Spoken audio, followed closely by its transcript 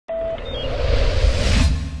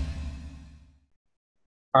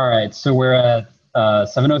All right, so we're at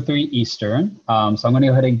 7:03 Eastern. So I'm going to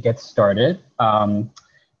go ahead and get started.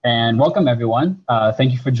 And welcome, everyone.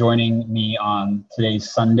 Thank you for joining me on today's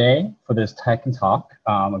Sunday for this Tech and Talk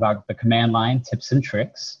about the command line tips and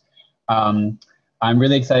tricks. I'm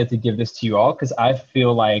really excited to give this to you all because I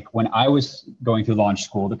feel like when I was going through launch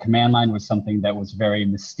school, the command line was something that was very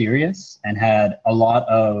mysterious and had a lot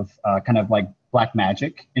of kind of like black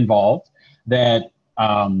magic involved that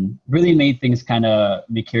really made things kind of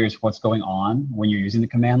be curious what's going on when you're using the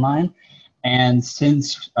command line. And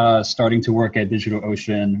since starting to work at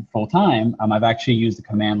DigitalOcean full time, I've actually used the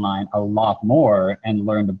command line a lot more and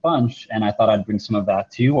learned a bunch. And I thought I'd bring some of that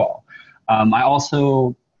to you all. I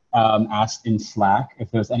also asked in Slack if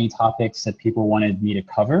there's any topics that people wanted me to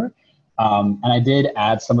cover. And I did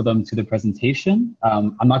add some of them to the presentation.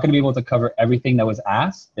 I'm not going to be able to cover everything that was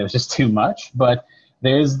asked. There was just too much, but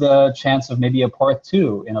there's the chance of maybe a part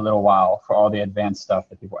 2 in a little while for all the advanced stuff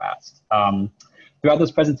that people asked. Throughout this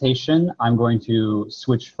presentation, I'm going to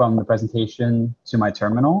switch from the presentation to my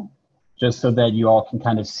terminal, just so that you all can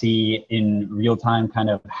kind of see in real time kind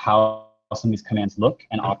of how some of these commands look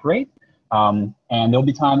and operate. And there'll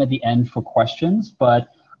be time at the end for questions, but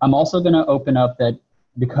I'm also going to open up that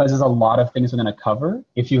because there's a lot of things we're going to cover,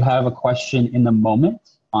 if you have a question in the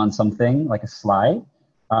moment on something like a slide,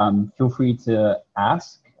 feel free to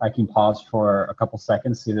ask. I can pause for a couple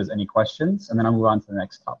seconds, see if there's any questions, and then I'll move on to the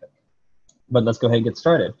next topic. But let's go ahead and get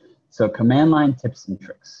started. So command line tips and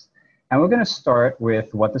tricks. And we're going to start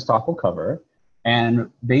with what this talk will cover. And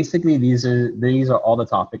basically, these are all the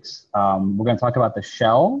topics. We're going to talk about the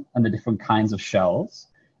shell and the different kinds of shells.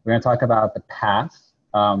 We're going to talk about the path,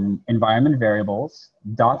 environment variables,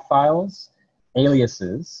 dot files,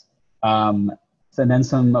 aliases, and then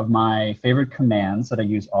some of my favorite commands that I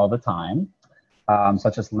use all the time,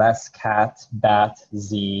 such as less, cat, bat,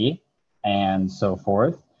 z, and so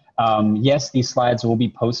forth. Yes, these slides will be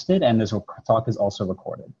posted, and this talk is also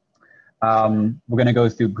recorded. We're going to go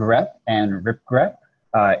through grep and ripgrep,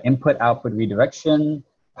 input-output redirection,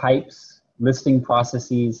 pipes, listing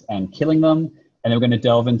processes, and killing them. And then we're going to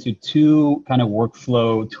delve into 2 kind of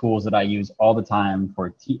workflow tools that I use all the time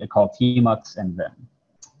for called tmux and vim.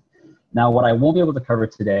 Now, what I won't be able to cover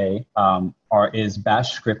today is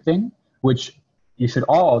bash scripting, which you should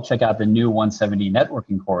all check out the new 170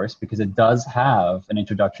 networking course because it does have an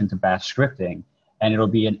introduction to bash scripting, and it'll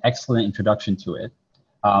be an excellent introduction to it.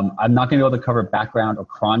 I'm not going to be able to cover background or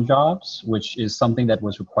cron jobs, which is something that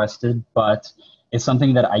was requested, but it's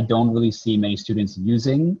something that I don't really see many students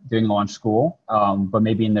using during launch school, but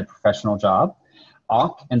maybe in their professional job.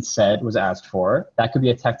 Awk and sed was asked for. That could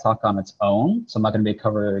be a tech talk on its own, so I'm not going to be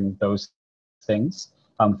covering those things.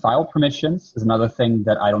 File permissions is another thing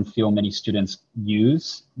that I don't feel many students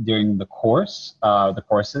use during the courses, so I'm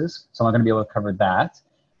not going to be able to cover that.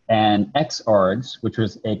 And xargs, which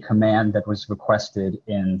was a command that was requested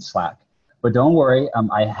in Slack. But don't worry,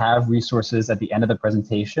 I have resources at the end of the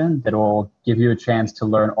presentation that will give you a chance to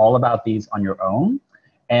learn all about these on your own.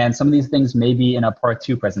 And some of these things may be in a part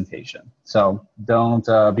 2 presentation. So don't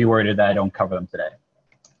be worried that I don't cover them today.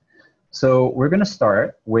 So we're going to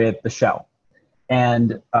start with the shell.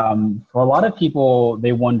 And for a lot of people,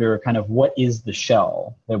 they wonder kind of what is the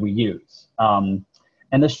shell that we use?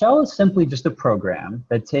 And the shell is simply just a program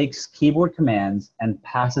that takes keyboard commands and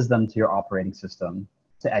passes them to your operating system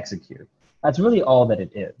to execute. That's really all that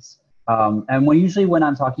it is. And usually when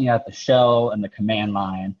I'm talking about the shell and the command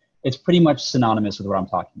line, it's pretty much synonymous with what I'm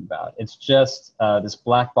talking about. It's just this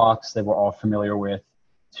black box that we're all familiar with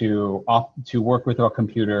to work with our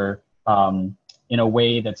computer in a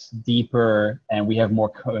way that's deeper and we have more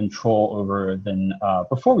control over than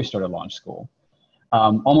before we started launch school.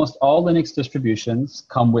 Almost all Linux distributions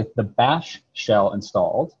come with the bash shell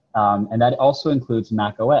installed, and that also includes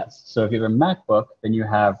Mac OS. So if you have a MacBook, then you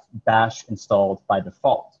have bash installed by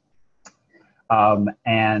default.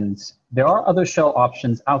 And there are other shell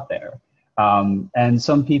options out there. And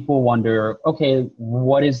some people wonder, okay,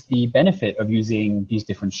 what is the benefit of using these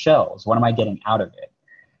different shells? What am I getting out of it?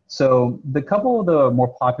 So the couple of the more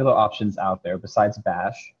popular options out there besides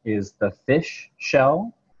bash is the fish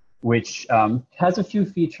shell, which has a few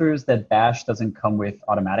features that bash doesn't come with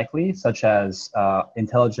automatically, such as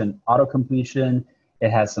intelligent auto-completion.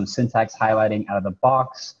 It has some syntax highlighting out of the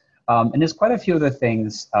box. And there's quite a few other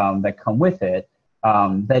things that come with it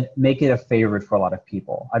that make it a favorite for a lot of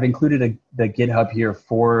people. I've included the GitHub here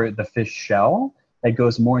for the fish shell that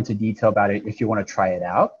goes more into detail about it if you want to try it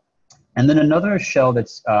out. And then another shell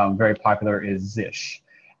that's very popular is Zish.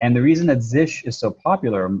 And the reason that Zish is so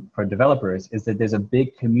popular for developers is that there's a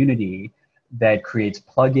big community that creates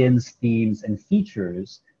plugins, themes, and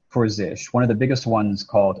features for Zish, one of the biggest ones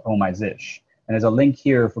called Oh My Zish. And there's a link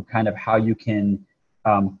here for kind of how you can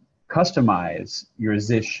customize your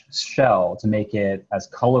Zish shell to make it as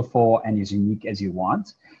colorful and as unique as you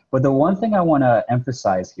want. But the one thing I want to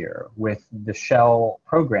emphasize here with the shell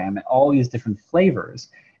program and all these different flavors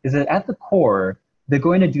is that at the core, they're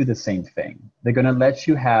going to do the same thing. They're going to let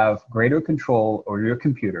you have greater control over your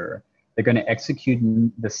computer. They're going to execute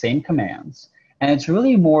the same commands. And it's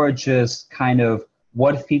really more just kind of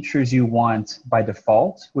what features you want by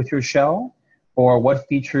default with your shell, or what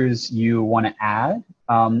features you want to add.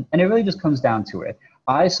 And it really just comes down to it.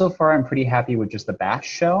 So far, I'm pretty happy with just the bash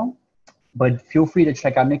shell, but feel free to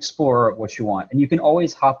check out and explore what you want. And you can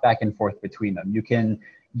always hop back and forth between them. You can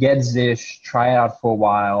get Zish, try it out for a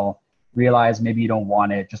while, realize maybe you don't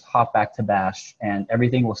want it, just hop back to bash, and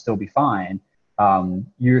everything will still be fine.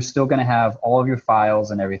 You're still going to have all of your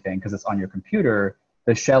files and everything because it's on your computer.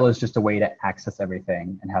 The shell is just a way to access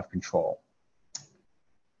everything and have control.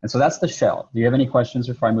 And so that's the shell. Do you have any questions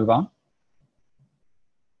before I move on?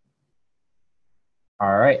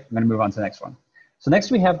 All right, I'm going to move on to the next one. So next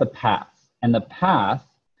we have the path. And the path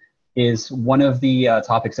is one of the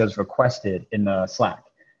topics that was requested in the Slack.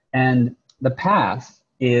 And the path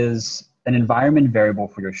is an environment variable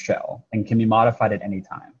for your shell and can be modified at any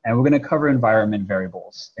time. And we're going to cover environment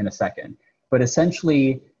variables in a second. But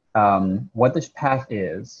essentially, what this path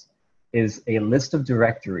is a list of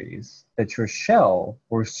directories that your shell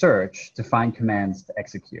will search to find commands to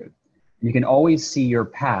execute. You can always see your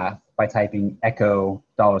path by typing echo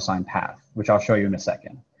 $path, which I'll show you in a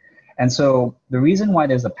second. And so the reason why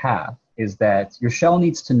there's a path is that your shell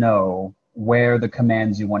needs to know where the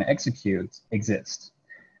commands you want to execute exist.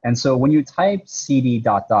 And so when you type cd ...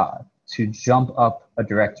 to jump up a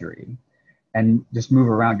directory and just move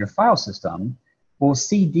around your file system, well,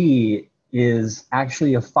 cd is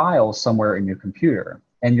actually a file somewhere in your computer,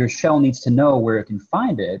 and your shell needs to know where it can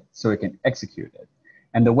find it so it can execute it.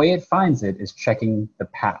 And the way it finds it is checking the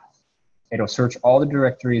path. It'll search all the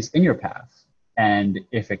directories in your path, and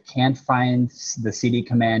if it can't find the cd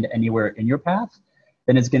command anywhere in your path,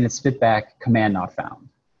 then it's going to spit back command not found.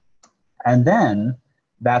 And then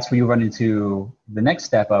that's where you run into the next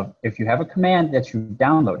step of, if you have a command that you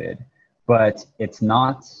downloaded, but it's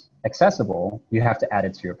not accessible, you have to add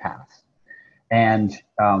it to your path. And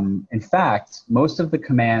in fact, most of the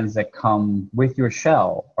commands that come with your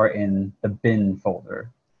shell are in the bin folder.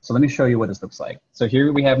 So let me show you what this looks like. So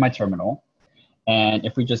here we have my terminal. And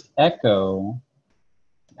if we just echo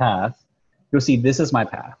path, you'll see this is my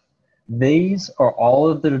path. These are all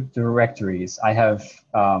of the directories I have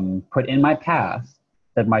put in my path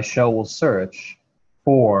that my shell will search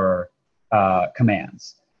for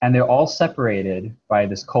commands. And they're all separated by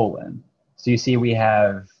this colon. So you see we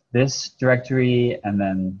have this directory, and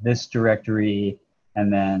then this directory,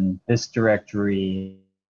 and then this directory,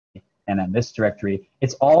 and then this directory.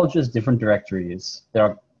 It's all just different directories that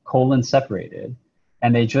are colon separated,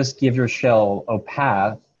 and they just give your shell a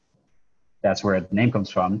path, that's where the name comes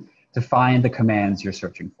from, to find the commands you're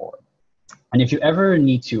searching for. And if you ever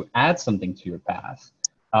need to add something to your path,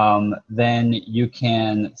 then you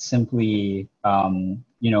can simply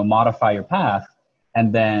modify your path,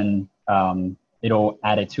 and then it'll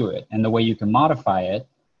add it to it. And the way you can modify it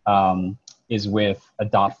is with a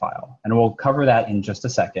dot file. And we'll cover that in just a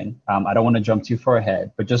second. I don't want to jump too far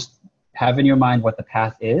ahead, but just have in your mind what the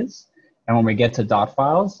path is. And when we get to dot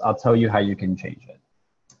files, I'll tell you how you can change it.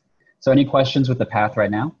 So any questions with the path right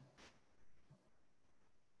now?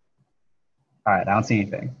 All right, I don't see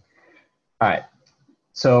anything. All right,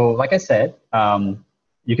 so like I said,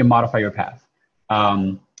 you can modify your path.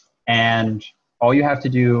 And all you have to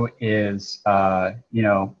do is,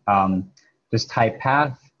 just type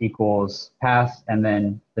path equals path, and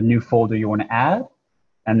then the new folder you want to add,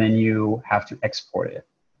 and then you have to export it.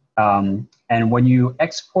 And when you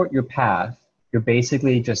export your path, you're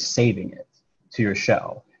basically just saving it to your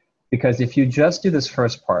shell. Because if you just do this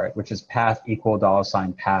first part, which is path equal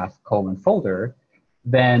 $path : folder,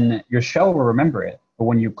 then your shell will remember it. But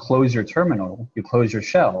when you close your terminal, you close your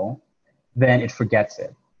shell, then it forgets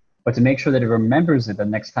it. But to make sure that it remembers it the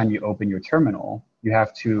next time you open your terminal, you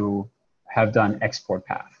have to have done export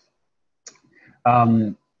path.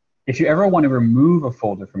 If you ever want to remove a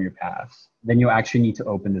folder from your path, then you actually need to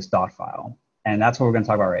open this dot file. And that's what we're going to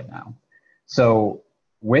talk about right now. So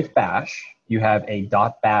with bash, you have a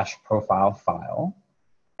 .bash profile file,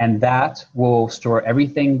 and that will store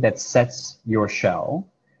everything that sets your shell,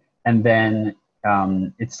 and then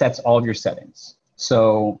it sets all of your settings.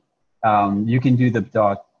 So you can do the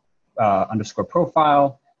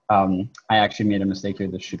 _profile. I actually made a mistake here.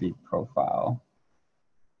 This should be profile.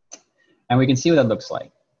 And we can see what that looks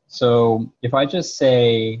like. So if I just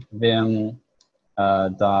say vim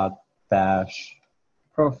dot bash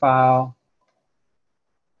profile,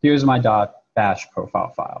 here's my dot bash profile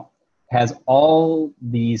file. It has all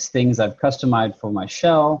these things I've customized for my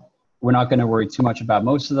shell. We're not going to worry too much about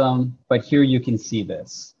most of them, but here you can see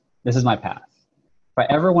this. This is my path. If I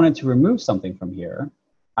ever wanted to remove something from here,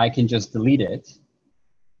 I can just delete it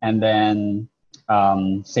and then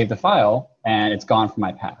save the file, and it's gone from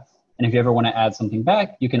my path. And if you ever want to add something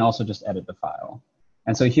back, you can also just edit the file.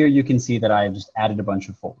 And so here you can see that I've just added a bunch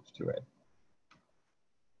of folders to it.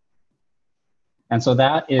 And so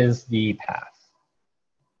that is the path.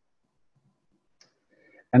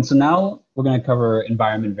 And so now we're going to cover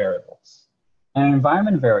environment variables. And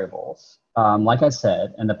environment variables, like I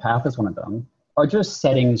said, and the path is one of them, are just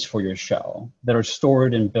settings for your shell that are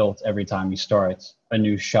stored and built every time you start a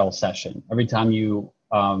new shell session, every time you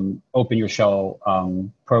open your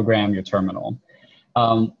shell program, your terminal.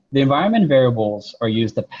 The environment variables are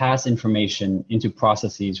used to pass information into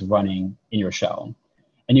processes running in your shell.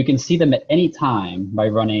 And you can see them at any time by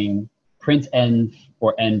running print-env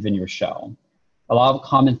or env in your shell. A lot of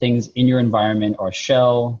common things in your environment are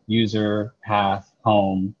shell, user, path,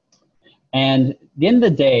 home. And at the end of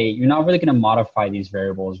the day, you're not really going to modify these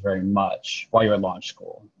variables very much while you're at launch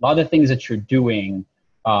school. A lot of the things that you're doing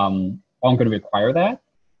aren't going to require that.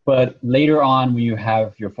 But later on, when you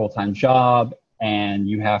have your full-time job and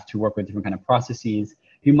you have to work with different kind of processes,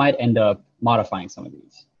 you might end up modifying some of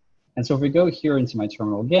these. And so if we go here into my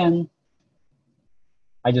terminal again,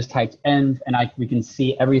 I just typed env, and we can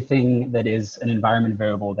see everything that is an environment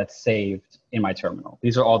variable that's saved in my terminal.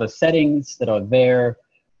 These are all the settings that are there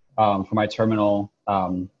for my terminal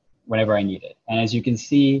whenever I need it. And as you can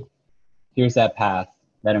see, here's that path,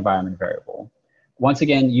 that environment variable. Once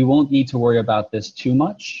again, you won't need to worry about this too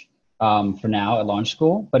much for now at launch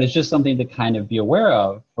school, but it's just something to kind of be aware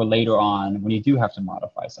of for later on when you do have to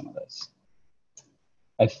modify some of this.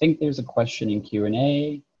 I think there's a question in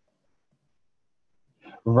Q&A.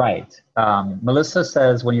 Right. Melissa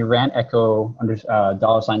says when you ran echo under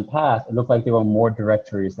 $path, it looked like there were more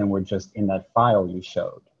directories than were just in that file you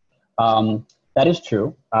showed. That is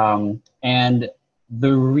true. And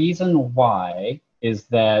the reason why is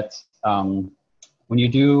that when you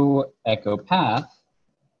do echo path,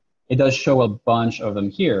 it does show a bunch of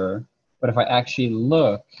them here. But if I actually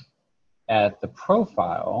look at the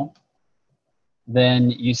profile,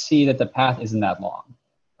 then you see that the path isn't that long.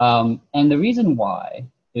 And the reason why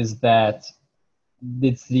is that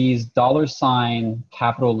it's these $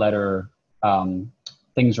 capital letter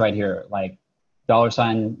things right here, like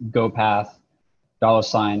 $go path,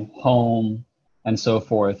 $home, and so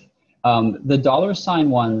forth. The $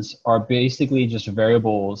 ones are basically just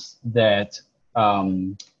variables that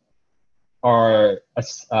are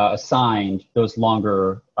assigned those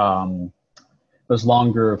longer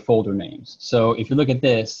folder names. So if you look at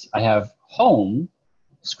this, I have home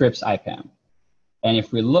scripts IPAM. And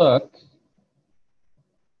if we look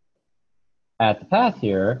at the path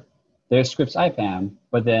here, there's scripts IPAM,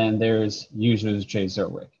 but then there's users J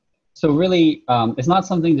Zerwick. So really, it's not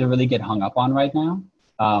something to really get hung up on right now.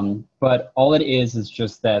 But all it is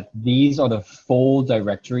just that these are the full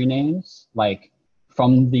directory names, like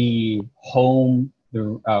from the home,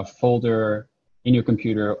 the folder in your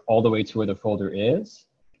computer all the way to where the folder is.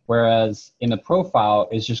 Whereas in the profile,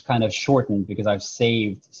 it's just kind of shortened because I've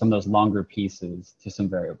saved some of those longer pieces to some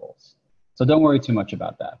variables. So don't worry too much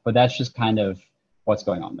about that, but that's just kind of what's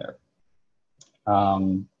going on there.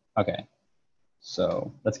 Okay,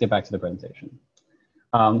 so let's get back to the presentation.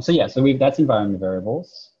 So yeah, so that's environment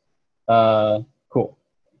variables. Cool.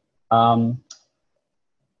 Now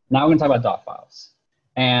we're gonna talk about dot files.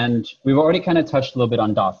 And we've already kind of touched a little bit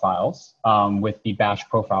on dot files with the bash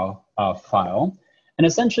profile file. And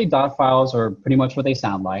essentially dot files are pretty much what they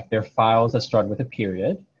sound like. They're files that start with a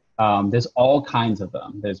period. There's all kinds of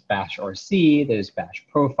them. There's bash RC, there's bash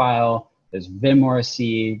profile, there's vim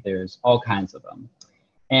RC, there's all kinds of them.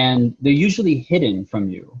 And they're usually hidden from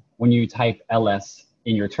you when you type ls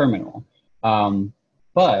in your terminal.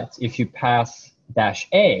 But if you pass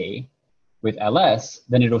 -a with ls,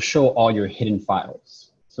 then it'll show all your hidden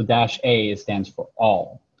files. So -a stands for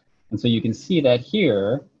all. And so you can see that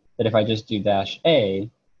here, that if I just do -a,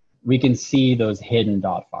 we can see those hidden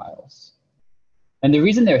dot files. And the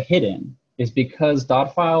reason they're hidden is because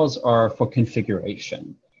dot files are for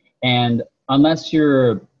configuration. And unless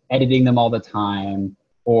you're editing them all the time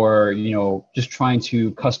or just trying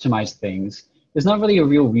to customize things, there's not really a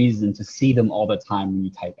real reason to see them all the time when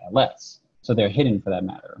you type ls. So they're hidden for that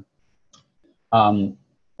matter.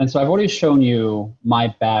 And so I've already shown you my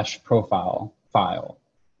bash profile file.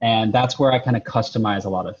 And that's where I kind of customize a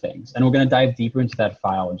lot of things. And we're going to dive deeper into that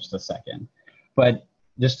file in just a second. But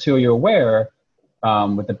just so you're aware,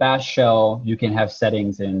 with the bash shell, you can have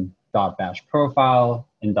settings in .bash profile,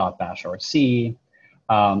 in .bash RC.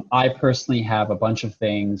 I personally have a bunch of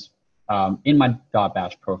things in my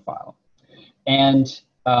 .bash profile. And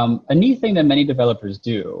a neat thing that many developers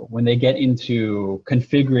do when they get into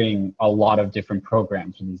configuring a lot of different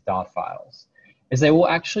programs in these files is they will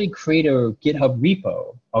actually create a GitHub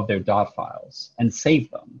repo of their files and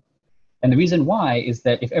save them. And the reason why is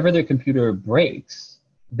that if ever their computer breaks,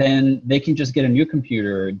 then they can just get a new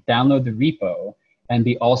computer, download the repo, and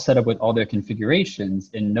be all set up with all their configurations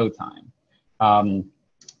in no time. And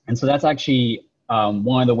so that's actually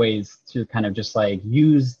one of the ways to kind of just like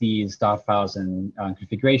use these files and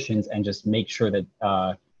configurations and just make sure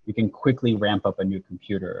that you can quickly ramp up a new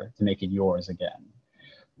computer to make it yours again.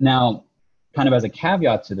 Now, kind of as a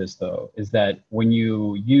caveat to this though, is that when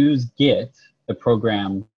you use Git, the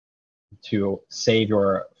program to save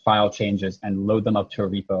your file changes and load them up to a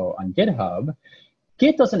repo on GitHub,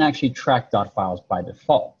 Git doesn't actually track files by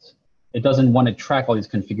default. It doesn't want to track all these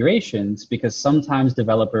configurations because sometimes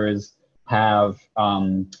developers have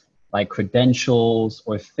like credentials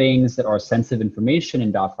or things that are sensitive information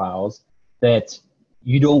in files that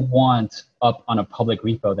you don't want up on a public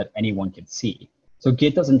repo that anyone can see. So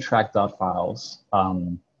Git doesn't track files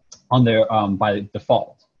on their by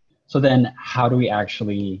default. So then how do we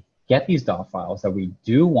actually get these files that we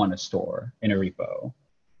do want to store in a repo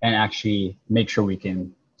and actually make sure we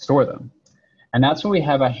can store them? And that's where we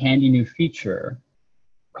have a handy new feature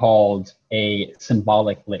called a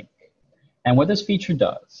symbolic link. And what this feature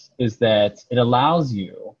does is that it allows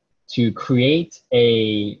you to create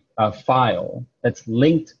a file that's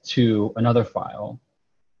linked to another file.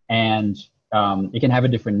 And it can have a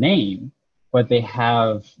different name, but they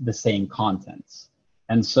have the same contents.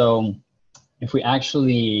 And so if we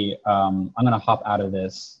actually, I'm going to hop out of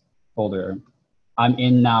this folder. I'm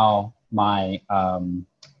in now my,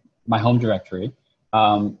 my home directory.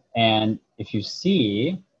 And if you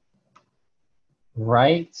see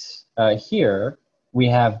right here, we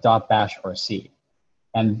have .bash RC.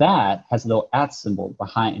 And that has a little @ symbol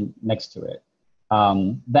next to it.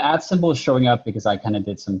 The @ symbol is showing up because I kind of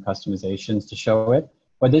did some customizations to show it.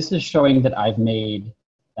 But this is showing that I've made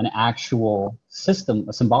an actual system,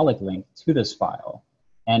 a symbolic link to this file.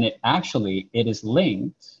 And it is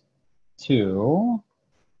linked to,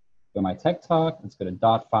 go to my tech talk, let's go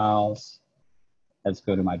to .files, let's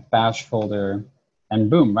go to my bash folder, and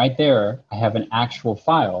boom, right there, I have an actual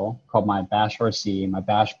file called my bash RC, my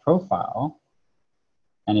bash profile.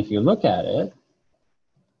 And if you look at it,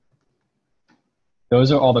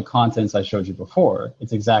 those are all the contents I showed you before.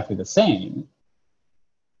 It's exactly the same.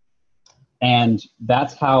 And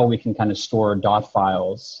that's how we can kind of store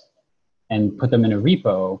files and put them in a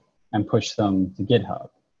repo and push them to GitHub.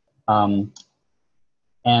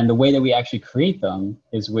 And the way that we actually create them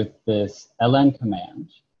is with this ln command,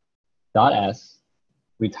 .s.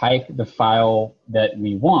 We type the file that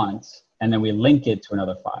we want, and then we link it to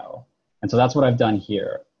another file. And so that's what I've done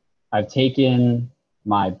here. I've taken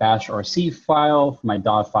my bash RC file for my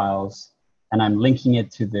files, and I'm linking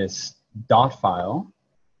it to this file.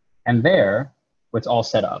 And there, it's all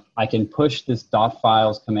set up. I can push this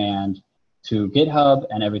 .files command to GitHub,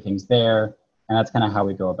 and everything's there. And that's kind of how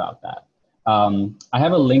we go about that. I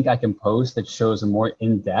have a link I can post that shows a more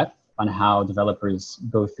in-depth on how developers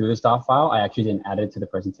go through this file. I actually didn't add it to the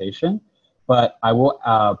presentation, but I will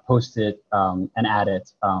post it and add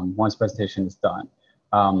it once the presentation is done.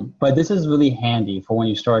 But this is really handy for when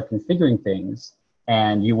you start configuring things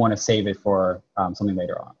and you want to save it for something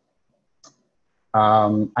later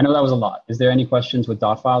on. I know that was a lot. Is there any questions with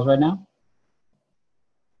files right now?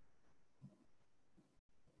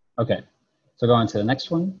 Okay, so go on to the next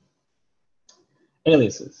one.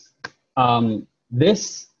 Aliases.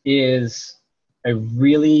 This is a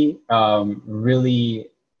really, really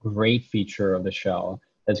great feature of the shell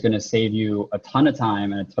that's going to save you a ton of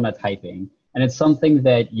time and a ton of typing. And it's something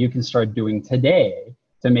that you can start doing today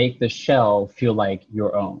to make the shell feel like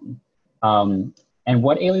your own. And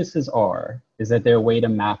what aliases are is that they're a way to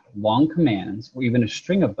map long commands or even a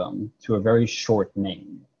string of them to a very short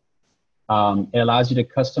name. It allows you to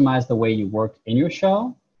customize the way you work in your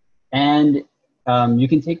shell, and you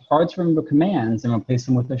can take hard to remember commands and replace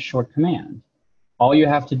them with a short command. All you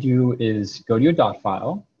have to do is go to your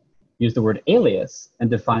file, use the word alias, and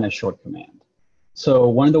define a short command. So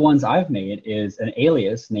one of the ones I've made is an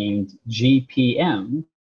alias named gpm,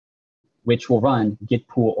 which will run git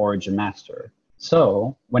pull origin master.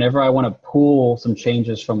 So whenever I want to pull some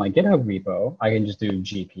changes from my GitHub repo, I can just do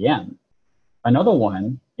gpm. Another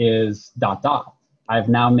one is dot dot. I've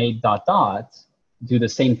now made dot dot do the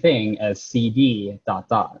same thing as cd dot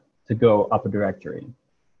dot to go up a directory.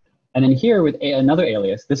 And then here with another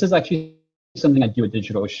alias, this is actually something I do at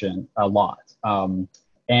DigitalOcean a lot.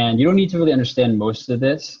 And you don't need to really understand most of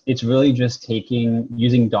this. It's really just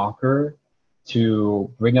using Docker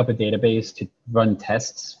to bring up a database to run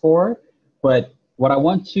tests for. But what I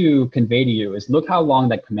want to convey to you is look how long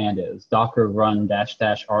that command is. Docker run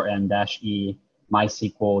 -rm-e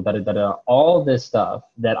MySQL, all this stuff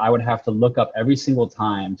that I would have to look up every single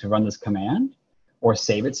time to run this command or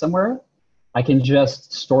save it somewhere. I can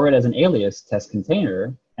just store it as an alias test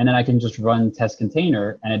container, and then I can just run test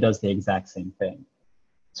container and it does the exact same thing.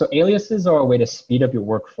 So aliases are a way to speed up your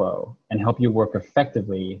workflow and help you work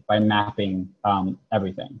effectively by mapping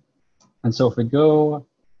everything. And so if we go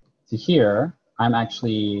to here, I'm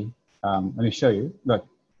actually, let me show you. Look,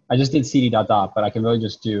 I just did cd dot dot, but I can really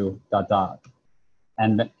just do dot dot,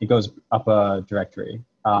 and it goes up a directory.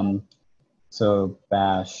 So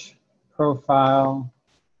bash profile,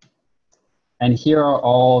 and here are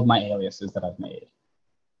all of my aliases that I've made.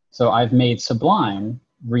 So I've made Sublime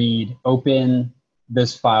read open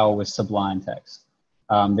this file with Sublime text.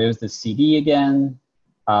 There's the CD again.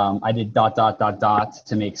 I did dot dot dot dot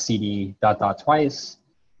to make CD dot dot twice.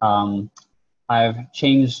 I've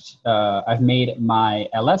changed, I've made my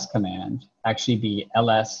ls command actually be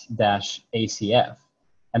ls-acf.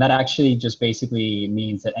 And that actually just basically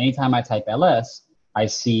means that anytime I type ls, I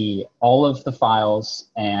see all of the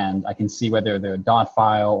files and I can see whether they're a dot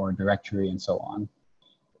file or a directory and so on.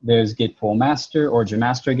 There's git pull master or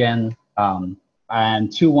gmaster again,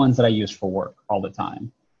 and two ones that I use for work all the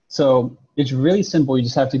time. So it's really simple. You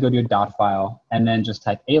just have to go to your dot file and then just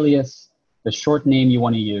type alias, the short name you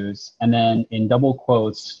want to use, and then in double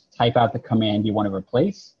quotes, type out the command you want to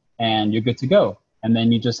replace, and you're good to go. And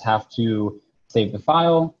then you just have to save the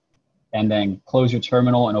file, and then close your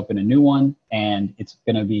terminal and open a new one, and it's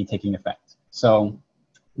going to be taking effect. So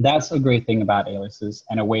that's a great thing about aliases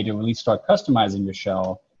and a way to really start customizing your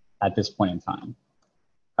shell at this point in time.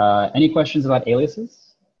 Any questions about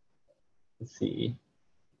aliases? Let's see.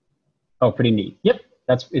 Oh, pretty neat. Yep,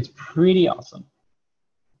 it's pretty awesome.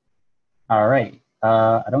 All right.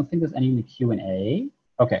 I don't think there's any in the Q&A.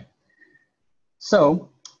 Okay. So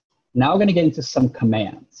now we're going to get into some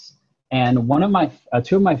commands. And one of my,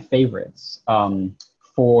 two of my favorites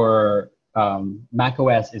for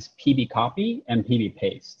macOS is pbcopy and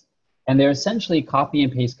pbpaste. And they're essentially copy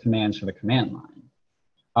and paste commands for the command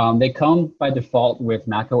line. They come by default with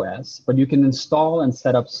macOS, but you can install and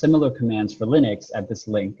set up similar commands for Linux at this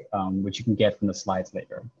link, which you can get from the slides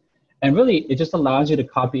later. And really, it just allows you to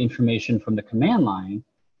copy information from the command line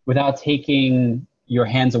without taking your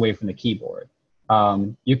hands away from the keyboard.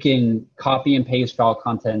 You can copy and paste file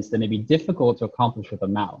contents that may be difficult to accomplish with a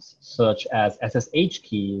mouse, such as SSH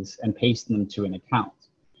keys, and paste them to an account.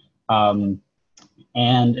 And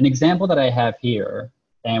an example that I have here,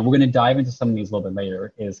 and we're going to dive into some of these a little bit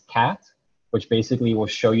later, is cat, which basically will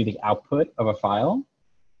show you the output of a file,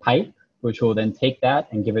 pipe, which will then take that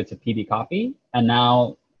and give it to pbcopy, and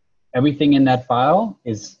now everything in that file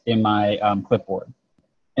is in my clipboard.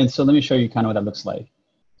 And so let me show you kind of what that looks like.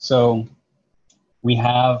 So we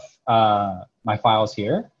have my files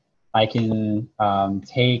here. I can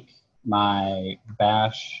take my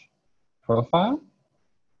bash profile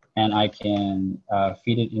and I can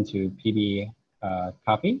feed it into pb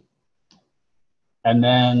copy. And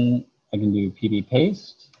then I can do pb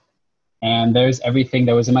paste. And there's everything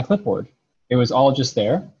that was in my clipboard. It was all just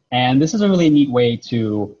there. And this is a really neat way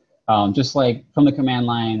to, just like from the command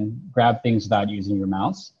line, grab things without using your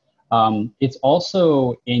mouse. It's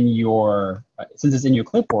also in your, since it's in your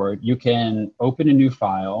clipboard, you can open a new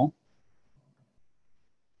file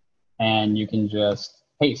and you can just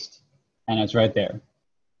paste and it's right there.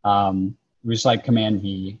 Just like Command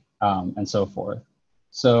V and so forth.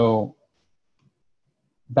 So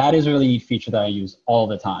that is a really neat feature that I use all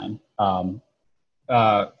the time,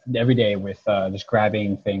 every day with just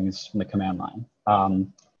grabbing things from the command line.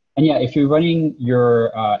 And yeah, if you're running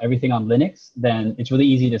your everything on Linux, then it's really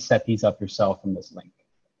easy to set these up yourself from this link.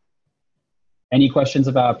 Any questions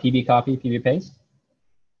about pbcopy, pbpaste?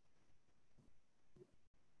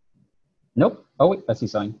 Nope. Oh, wait, I see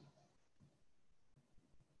something.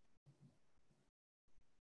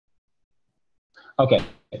 Okay,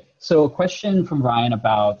 so a question from Ryan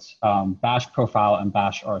about bash profile and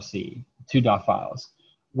bash rc, two dot files.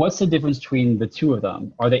 What's the difference between the two of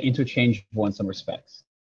them? Are they interchangeable in some respects?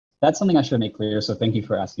 That's something I should make clear, so thank you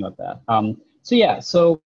for asking about that. So yeah,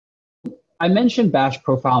 so I mentioned bash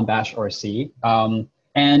profile and bash rc.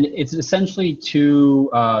 And it's essentially two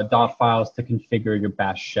dot files to configure your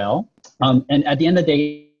bash shell. And at the end of the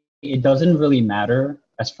day, it doesn't really matter,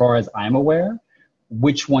 as far as I'm aware,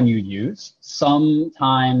 which one you use.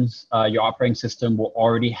 Sometimes your operating system will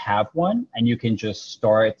already have one and you can just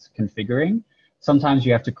start configuring. Sometimes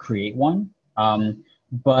you have to create one.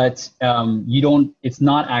 But you don't, it's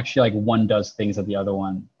not actually like one does things that the other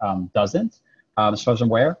one doesn't, as far as I'm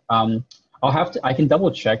aware. I can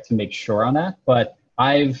double check to make sure on that, but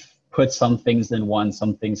I've put some things in one,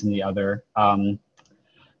 some things in the other.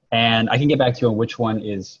 And I can get back to you on which one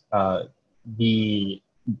is the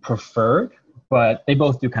preferred, but they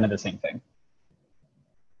both do kind of the same thing.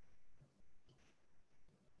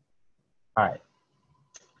 All right.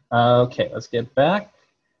 Okay, let's get back.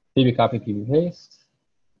 PB copy, PB paste.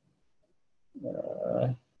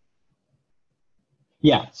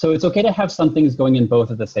 Yeah, so it's okay to have some things going in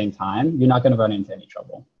both at the same time. You're not going to run into any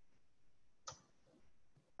trouble.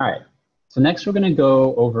 All right, so next we're going to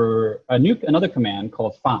go over another command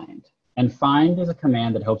called find. And find is a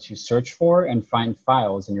command that helps you search for and find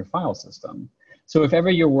files in your file system. So if ever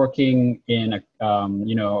you're working in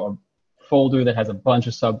a folder that has a bunch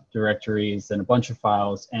of subdirectories and a bunch of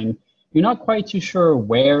files, and you're not quite too sure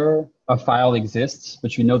where a file exists,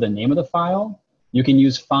 but you know the name of the file, you can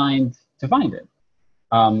use find to find it.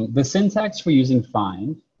 The syntax for using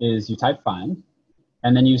find is you type find,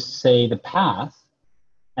 and then you say the path,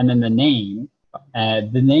 and then the name.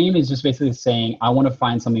 The name is just basically saying, I want to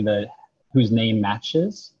find something whose name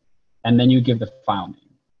matches, and then you give the file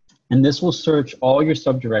name. And this will search all your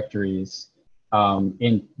subdirectories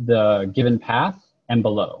in the given path and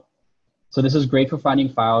below. So this is great for finding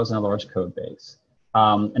files in a large code base.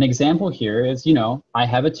 An example here is, I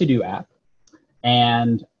have a to-do app,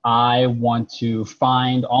 and I want to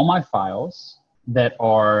find all my files that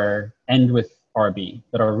end with RB,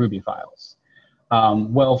 that are Ruby files.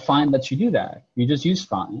 Well, find lets you do that. You just use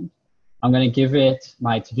find. I'm going to give it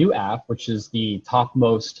my to-do app, which is the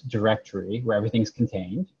topmost directory where everything's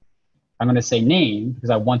contained. I'm going to say name,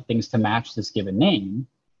 because I want things to match this given name.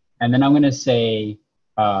 And then I'm going to say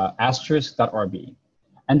asterisk.rb.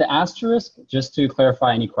 And the asterisk, just to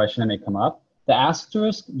clarify any question that may come up, the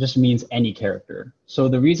asterisk just means any character. So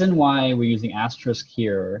the reason why we're using asterisk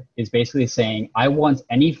here is basically saying, I want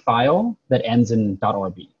any file that ends in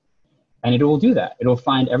 .rb. And it will do that. It will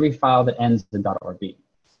find every file that ends in .rb.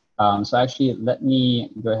 So actually, let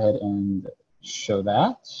me go ahead and show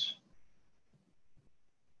that.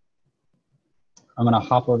 I'm going to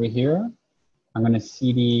hop over here. I'm going to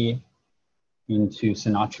cd into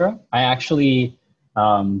Sinatra. I actually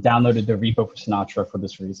downloaded the repo for Sinatra for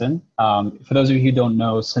this reason. For those of you who don't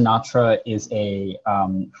know, Sinatra is a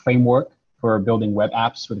framework for building web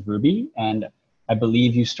apps with Ruby. And I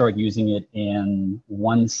believe you start using it in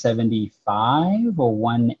 175 or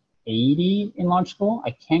 180 in launch school.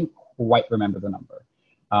 I can't quite remember the number.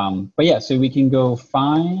 But yeah, so we can go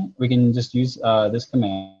find, we can just use this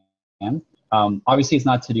command. Obviously, it's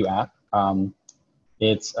not to-do app.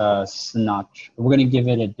 It's Sinatra. We're going to give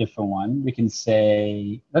it a different one. We can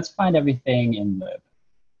say, let's find everything in lib,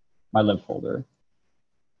 my lib folder.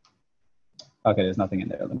 Okay, there's nothing in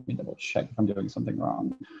there. Let me double check if I'm doing something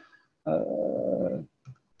wrong.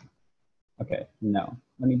 Okay, no.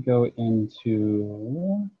 Let me go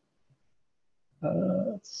into,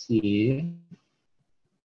 let's see.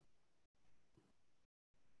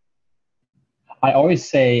 I always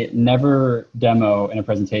say never demo in a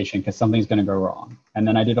presentation because something's going to go wrong. And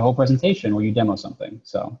then I did a whole presentation where you demo something.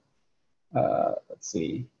 So let's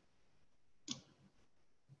see.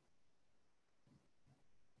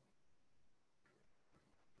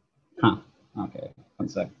 Huh. Okay, one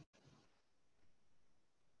sec.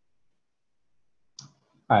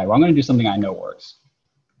 All right, well, I'm going to do something I know works.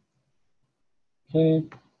 Okay.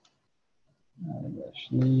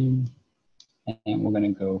 And we're going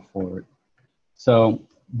to go for, so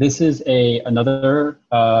this is another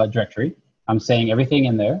directory. I'm saying everything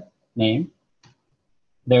in there, name.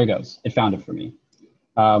 There it goes. It found it for me.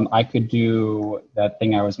 I could do that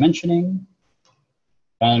thing I was mentioning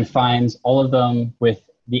and finds all of them with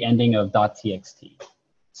the ending of .txt.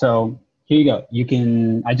 So here you go.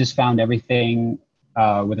 I just found everything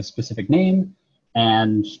with a specific name,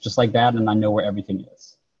 and just like that, and I know where everything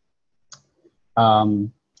is.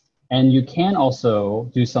 And you can also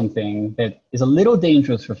do something that is a little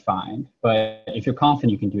dangerous for find, but if you're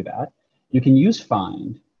confident you can do that, you can use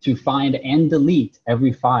find to find and delete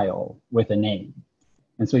every file with a name.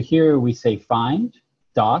 And so here we say find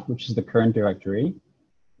dot, which is the current directory,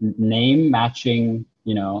 name matching,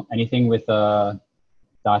 anything with a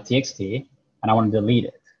 .txt, and I want to delete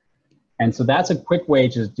it. And so that's a quick way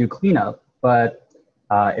to do cleanup, but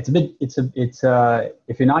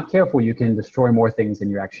if you're not careful, you can destroy more things than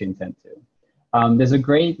you actually intend to. There's a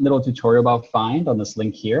great little tutorial about find on this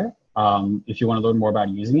link here, if you want to learn more about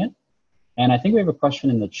using it. And I think we have a question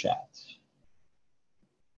in the chat.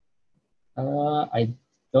 I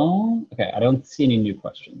don't see any new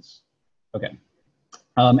questions. Okay.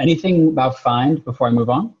 Anything about find before I move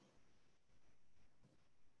on?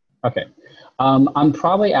 Okay. I'm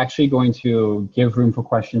probably actually going to give room for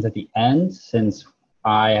questions at the end, since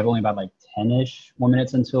I have only about like 10-ish more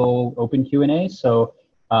minutes until open Q&A. So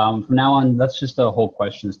from now on, let's just hold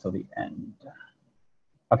questions till the end.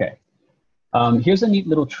 Okay. Here's a neat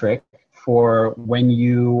little trick for when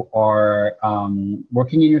you are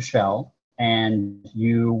working in your shell and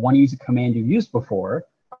you want to use a command you've used before.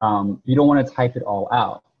 You don't want to type it all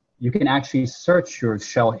out. You can actually search your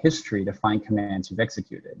shell history to find commands you've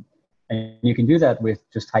executed. And you can do that with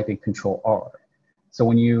just typing Control-R. So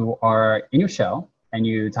when you are in your shell and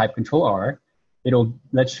you type Control-R, it'll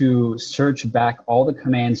let you search back all the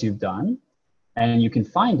commands you've done, and you can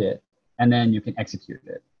find it, and then you can execute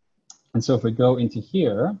it. And so if we go into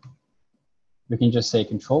here, we can just say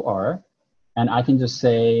Control-R, and I can just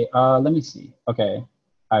say, let me see. Okay,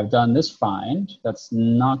 I've done this find. That's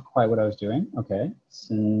not quite what I was doing. Okay,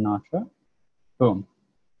 Sinatra, boom.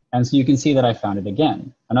 And so you can see that I found it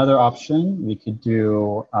again. Another option, we could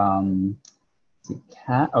do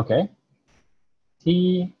cat, okay.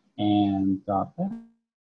 T and dot,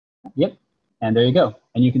 yep, and there you go.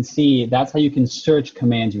 And you can see that's how you can search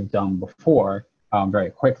commands you've done before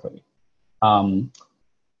very quickly. Another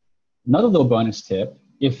little bonus tip,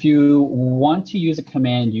 if you want to use a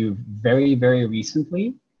command you've very, very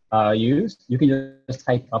recently used, you can just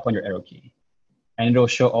type up on your arrow key, and it'll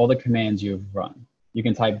show all the commands you've run. You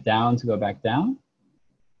can type down to go back down.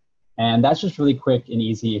 And that's just really quick and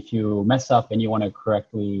easy if you mess up and you want to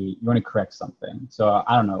correct something. So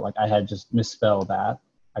I don't know, like I had just misspelled that.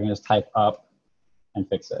 I can just type up and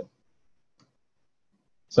fix it.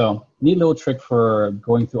 So neat little trick for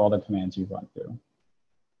going through all the commands you've run through.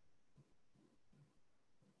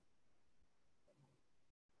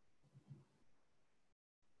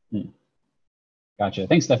 Gotcha.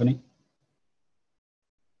 Thanks, Stephanie.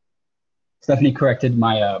 Stephanie corrected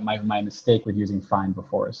my mistake with using find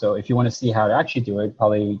before. So if you want to see how to actually do it,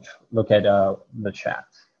 probably look at the chat.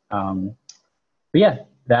 But yeah,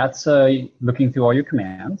 that's looking through all your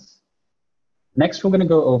commands. Next, we're going to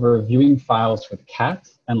go over viewing files with cat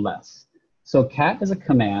and less. So cat is a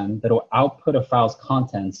command that will output a file's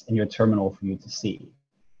contents in your terminal for you to see.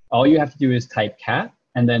 All you have to do is type cat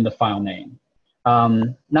and then the file name.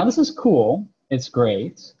 Now this is cool. It's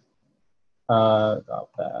great.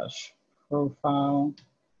 Bash profile,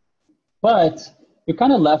 but you're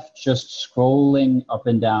kind of left just scrolling up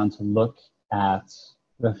and down to look at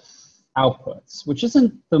the outputs, which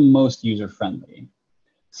isn't the most user-friendly.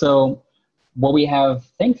 So what we have,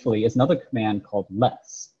 thankfully, is another command called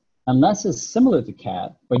less. And less is similar to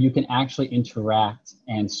cat, but you can actually interact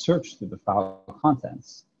and search through the file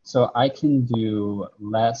contents. So I can do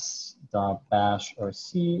less.bash or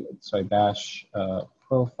bash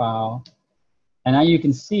profile. And now you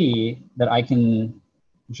can see that I can,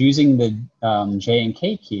 using the J and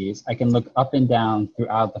K keys, I can look up and down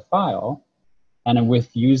throughout the file. And with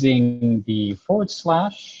using the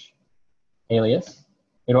 / alias,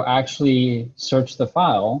 it'll actually search the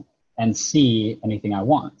file and see anything I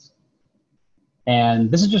want. And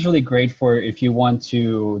this is just really great for if you want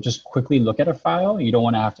to just quickly look at a file. You don't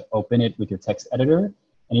want to have to open it with your text editor, and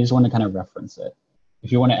you just want to kind of reference it.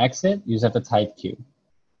 If you want to exit, you just have to type Q.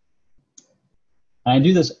 And I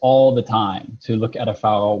do this all the time to look at a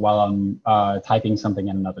file while I'm typing something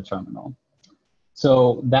in another terminal.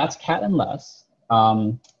 So that's cat and less.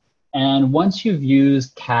 And once you've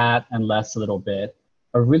used cat and less a little bit,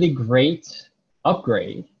 a really great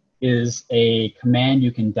upgrade is a command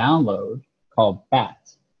you can download called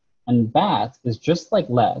bat. And bat is just like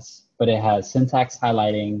less, but it has syntax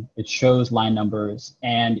highlighting, it shows line numbers,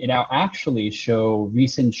 and it'll actually show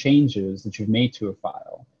recent changes that you've made to a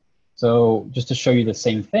file. So just to show you the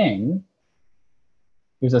same thing,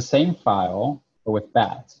 here's the same file, but with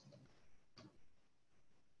bat.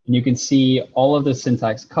 And you can see all of the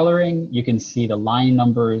syntax coloring. You can see the line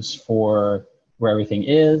numbers for where everything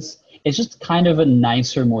is. It's just kind of a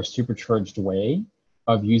nicer, more supercharged way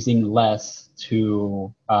of using less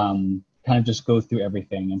to kind of just go through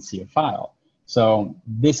everything and see a file. So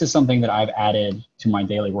this is something that I've added to my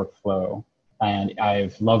daily workflow, and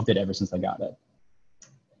I've loved it ever since I got it.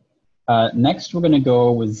 Next, we're going to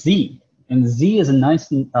go with Z. And Z is a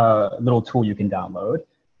nice little tool you can download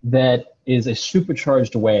that is a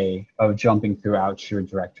supercharged way of jumping throughout your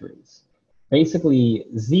directories. Basically,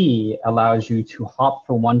 Z allows you to hop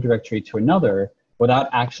from one directory to another without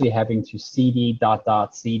actually having to cd dot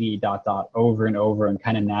dot cd dot dot over and over and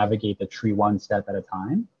kind of navigate the tree one step at a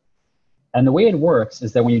time. And the way it works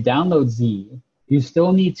is that when you download Z, you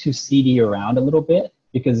still need to cd around a little bit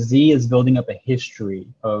because Z is building up a history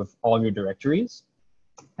of all your directories.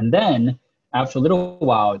 And then after a little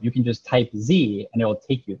while, you can just type Z and it'll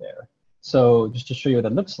take you there. So just to show you what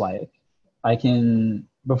that looks like,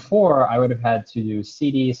 before I would have had to do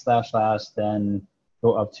cd // then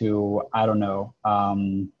go up to, I don't know,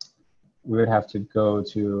 we would have to go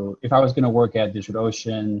to, if I was going to work at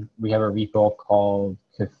DigitalOcean, we have a repo called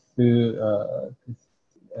Cthulhu,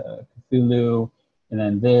 and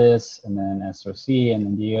then this, and then SOC, and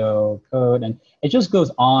then DO code, and it just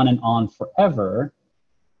goes on and on forever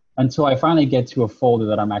until I finally get to a folder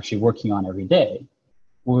that I'm actually working on every day.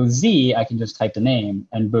 With Z, I can just type the name,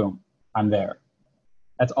 and boom, I'm there.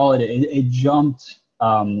 That's all it is. It jumped,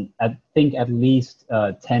 I think, at least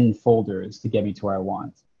 10 folders to get me to where I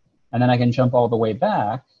want. And then I can jump all the way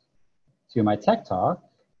back to my tech talk.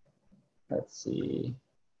 Let's see.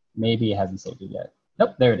 Maybe it hasn't saved it yet.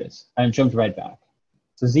 Nope, there it is. I jumped right back.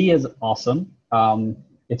 So Z is awesome.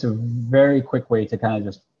 It's a very quick way to kind of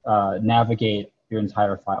just navigate your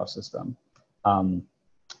entire file system.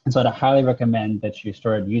 And so I'd highly recommend that you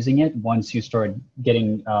start using it once you start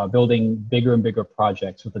getting building bigger and bigger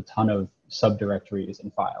projects with a ton of subdirectories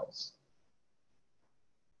and files.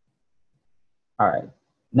 All right,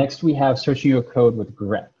 next we have searching your code with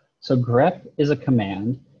grep. So grep is a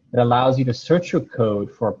command that allows you to search your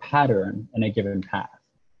code for a pattern in a given path.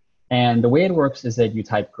 And the way it works is that you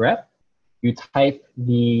type grep, you type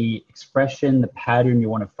the expression, the pattern you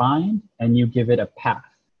want to find, and you give it a path.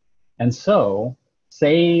 And so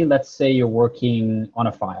let's say you're working on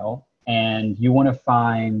a file and you want to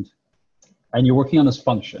find, and you're working on this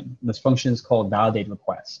function. This function is called validate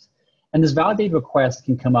request. And this validate request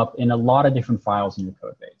can come up in a lot of different files in your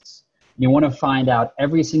code base. You want to find out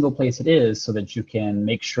every single place it is so that you can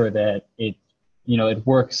make sure that it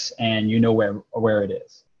works and you know where it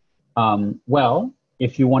is. Well,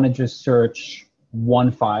 if you want to just search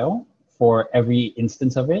one file for every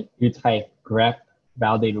instance of it, you type grep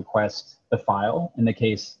validate request the file. In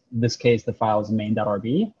this case, the file is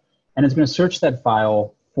main.rb, and it's going to search that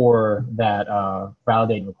file for that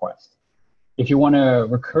validate request. If you want to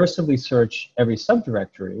recursively search every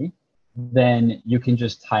subdirectory, then you can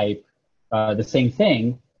just type the same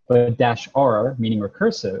thing, but -r, meaning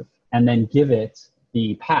recursive, and then give it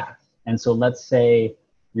the path. And so let's say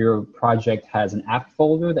your project has an app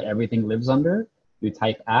folder that everything lives under. You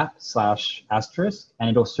type app/*, and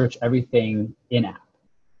it'll search everything in app.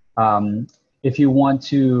 If you want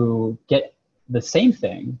to get the same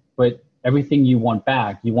thing, but everything you want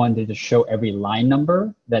back, you wanted to show every line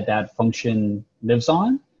number that function lives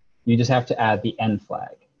on, you just have to add the n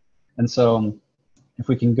flag. And so if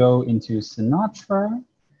we can go into Sinatra,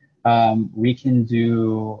 we can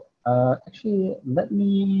do, actually, let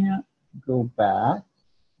me go back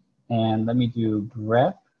and let me do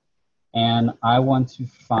grep. And I want to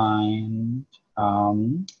find, let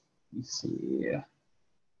me see,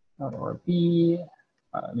 .rb,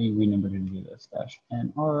 let me renumber to do this,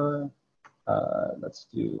 -nr. Let's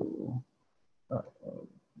do, what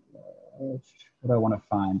do I want to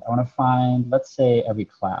find? I want to find, let's say, every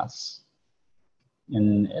class in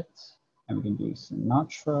it. And we can do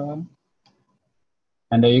Sinatra.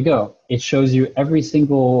 And there you go. It shows you every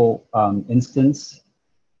single instance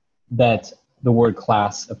that the word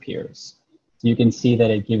class appears. So you can see that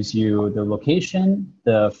it gives you the location,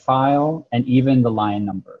 the file, and even the line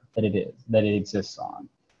number that it exists on.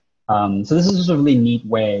 So this is just a really neat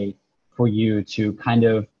way for you to kind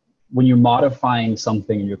of, when you're modifying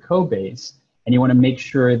something in your code base and you want to make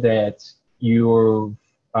sure that you've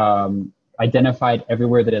identified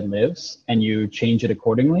everywhere that it lives and you change it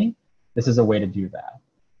accordingly, this is a way to do that.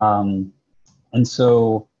 And so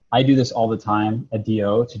I do this all the time at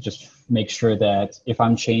DO to just make sure that if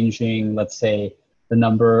I'm changing, let's say, the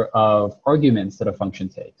number of arguments that a function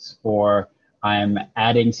takes, or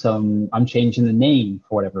I'm changing the name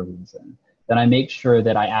for whatever reason, then I make sure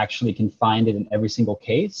that I actually can find it in every single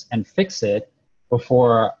case and fix it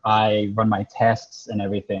before I run my tests and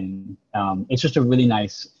everything. It's just a really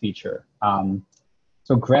nice feature.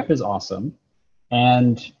 So grep is awesome.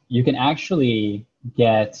 And you can actually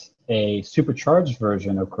get a supercharged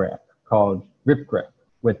version of grep called ripgrep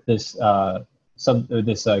with this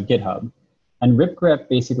GitHub. And ripgrep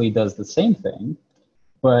basically does the same thing,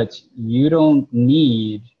 but you don't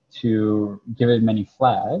need to give it many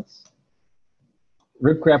flags.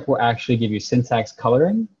 Ripgrep will actually give you syntax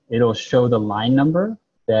coloring. It'll show the line number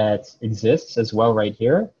that exists as well right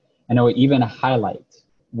here. And it will even highlight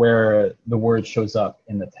where the word shows up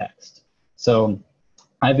in the text. So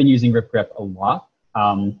I've been using ripgrep a lot.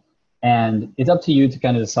 And it's up to you to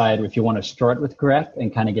kind of decide if you want to start with grep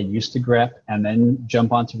and kind of get used to grep and then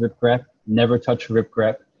jump onto ripgrep, never touch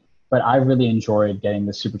ripgrep. But I really enjoyed getting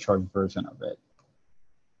the supercharged version of it.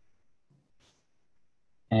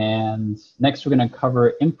 And next, we're going to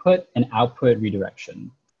cover input and output redirection.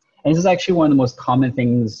 And this is actually one of the most common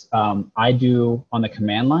things I do on the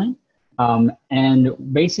command line. And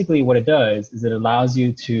basically what it does is it allows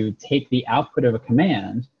you to take the output of a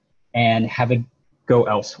command and have it go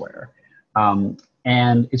elsewhere.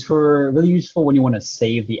 And it's really useful when you want to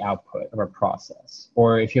save the output of a process,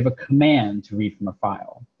 or if you have a command to read from a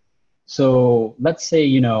file. So let's say,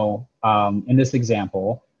 in this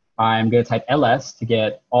example, I'm going to type ls to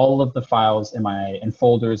get all of the files in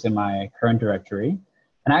folders in my current directory.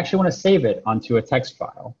 And I actually want to save it onto a text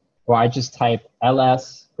file. Well, I just type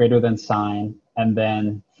ls > and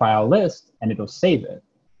then file list, and it'll save it.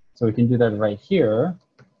 So we can do that right here.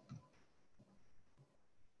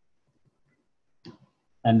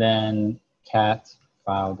 And then cat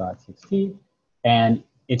file.txt, and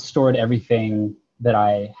it stored everything that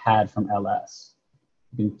I had from ls.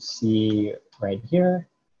 You can see right here,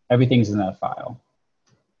 everything's in that file.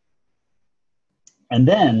 And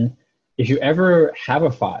then if you ever have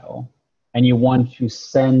a file and you want to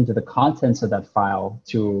send the contents of that file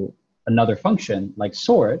to another function like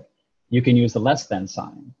sort, you can use the less than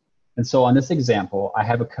sign. And so on this example, I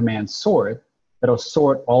have a command sort that'll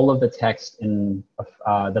sort all of the text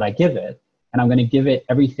that I give it, and I'm going to give it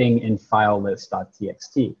everything in file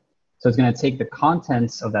list.txt. So it's going to take the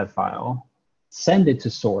contents of that file, send it to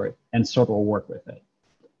sort, and sort will work with it.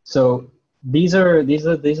 So these are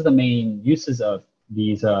the main uses of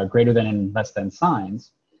these greater than and less than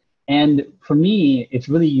signs. And for me, it's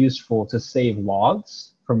really useful to save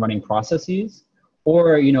logs from running processes,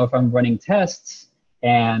 or if I'm running tests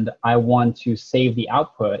and I want to save the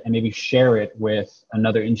output and maybe share it with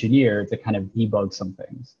another engineer to kind of debug some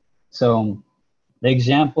things. So the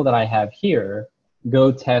example that I have here,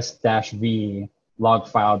 go test-v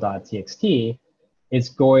logfile.txt,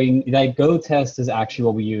 that go test is actually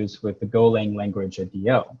what we use with the Golang language at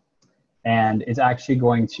DO. And it's actually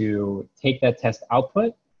going to take that test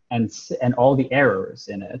output and all the errors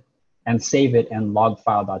in it and save it in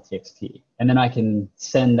logfile.txt. And then I can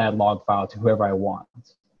send that log file to whoever I want.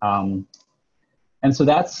 And so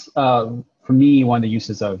that's, for me, one of the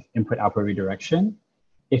uses of input-output redirection.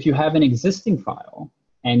 If you have an existing file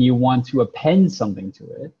and you want to append something to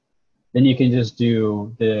it, then you can just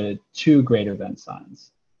do the 2 greater than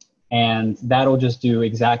signs. And that'll just do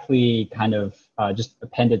exactly just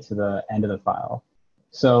append it to the end of the file.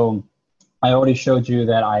 So I already showed you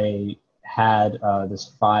that I had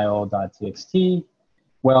this file.txt.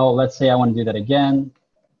 Well, let's say I want to do that again.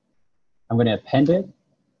 I'm going to append it.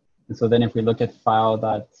 And so then if we look at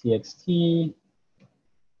file.txt,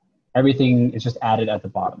 everything is just added at the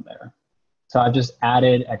bottom there. So I've just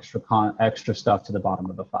added extra stuff to the bottom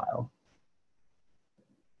of the file.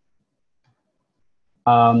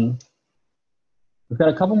 We've got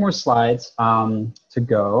a couple more slides to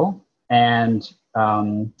go, and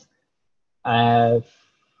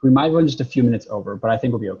we might run just a few minutes over, but I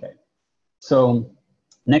think we'll be okay. So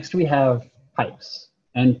next we have pipes,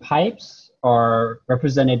 and pipes are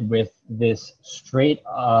represented with this straight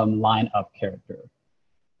line up character.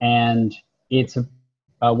 And it's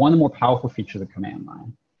one of the more powerful features of the command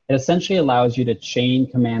line. It essentially allows you to chain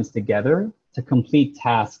commands together to complete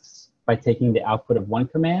tasks by taking the output of one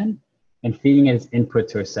command and feeding it as input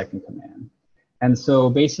to a second command. And so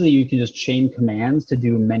basically you can just chain commands to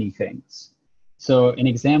do many things. So an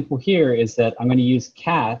example here is that I'm going to use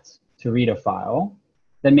cat to read a file.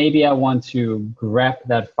 Then maybe I want to grep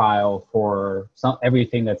that file for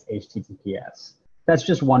everything that's HTTPS. That's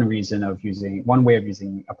just one way of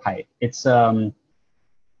using a pipe. It's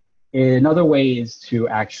another way is to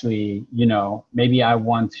actually, maybe I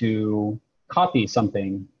want to copy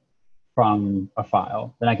something from a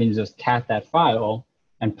file. Then I can just cat that file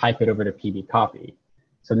and pipe it over to pb copy.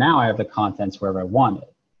 So now I have the contents wherever I want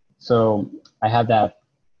it. So I have that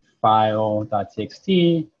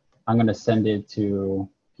file.txt. I'm going to send it to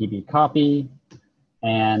pb copy,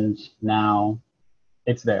 and now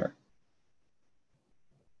it's there.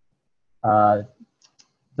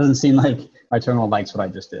 Doesn't seem like my terminal likes what I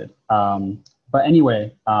just did. But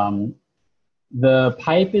anyway, the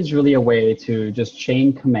pipe is really a way to just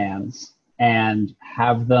chain commands and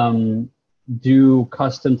have them do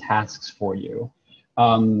custom tasks for you.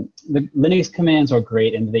 The Linux commands are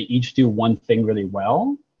great and they each do one thing really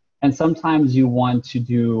well. And sometimes you want to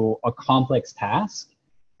do a complex task.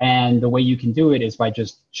 And the way you can do it is by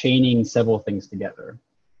just chaining several things together.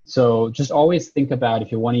 So just always think about,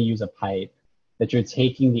 if you want to use a pipe, that you're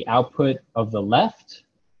taking the output of the left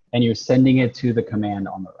and you're sending it to the command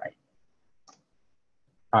on the right.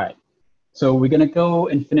 All right. So we're going to go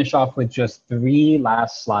and finish off with just 3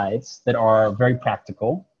 last slides that are very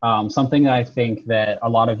practical, something that I think that a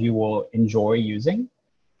lot of you will enjoy using.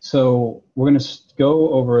 So we're going to go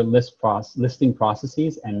over listing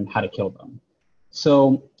processes and how to kill them.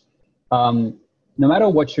 So no matter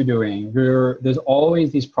what you're doing, there's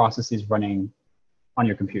always these processes running on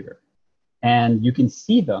your computer. And you can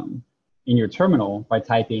see them in your terminal by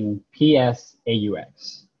typing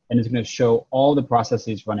PSAUX. And it's going to show all the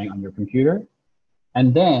processes running on your computer.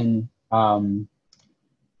 And then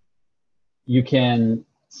you can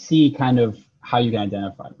see kind of how you can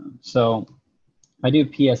identify them. So if I do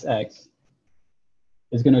PSX,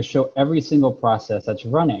 it's going to show every single process that's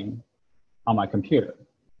running on my computer.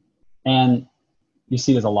 And you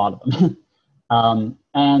see there's a lot of them.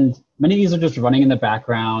 And many of these are just running in the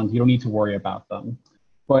background. You don't need to worry about them.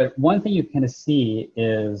 But one thing you kind of see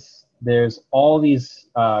is there's all these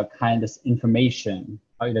kind of information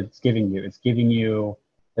that it's giving you. It's giving you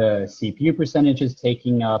the CPU percentages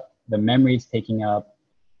taking up, the memory it's taking up.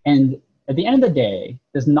 And at the end of the day,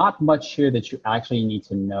 there's not much here that you actually need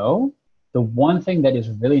to know. The one thing that is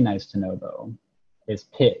really nice to know, though, is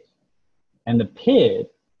PID. And the PID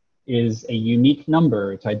is a unique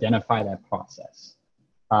number to identify that process.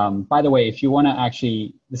 By the way, if you want to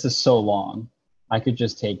actually, this is so long, I could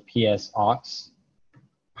just take PSAUX,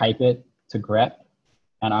 pipe it to grep,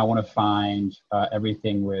 and I want to find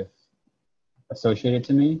everything with associated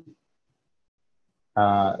to me.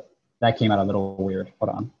 That came out a little weird.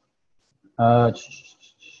 Hold on.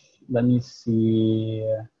 Let me see.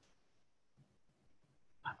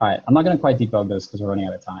 All right, I'm not going to quite debug this because we're running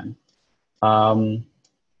out of time.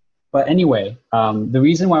 But anyway, the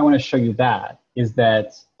reason why I want to show you that is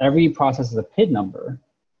that every process is a PID number,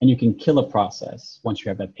 and you can kill a process once you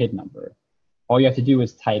have that PID number. All you have to do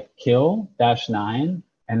is type kill-9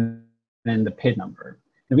 and then the PID number.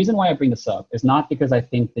 The reason why I bring this up is not because I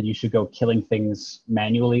think that you should go killing things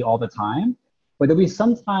manually all the time, but there'll be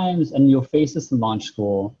some times, and you'll face this in launch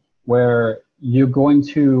school, where you're going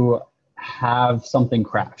to have something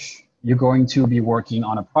crash. You're going to be working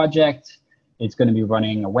on a project, it's going to be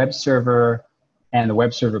running a web server, and the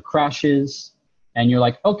web server crashes, and you're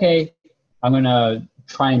like, okay, I'm going to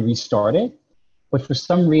try and restart it, but for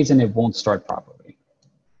some reason it won't start properly.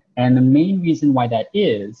 And the main reason why that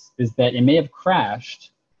is that it may have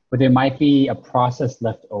crashed, but there might be a process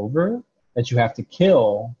left over that you have to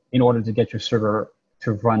kill in order to get your server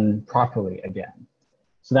to run properly again.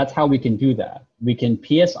 So that's how we can do that. We can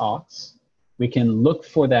PSAUX, we can look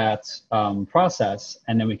for that process,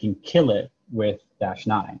 and then we can kill it with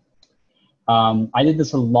 -9. I did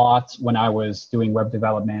this a lot when I was doing web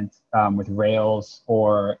development with Rails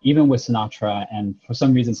or even with Sinatra, and for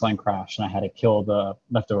some reason something crashed and I had to kill the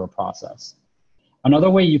leftover process. Another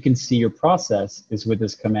way you can see your process is with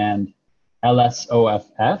this command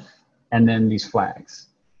lsoff and then these flags.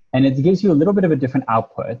 And it gives you a little bit of a different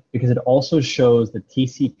output because it also shows the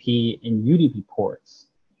TCP and UDP ports.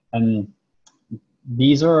 And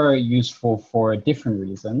these are useful for a different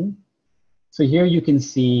reason. So here you can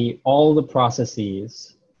see all the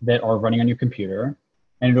processes that are running on your computer,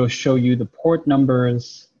 and it'll show you the port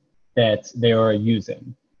numbers that they are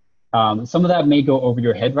using. Some of that may go over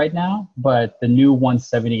your head right now, but the new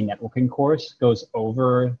 170 networking course goes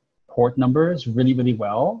over port numbers really, really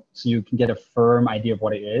well, so you can get a firm idea of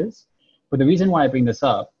what it is. But the reason why I bring this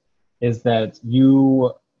up is that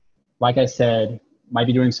you, like I said, might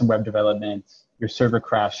be doing some web development, your server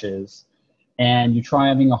crashes, and you try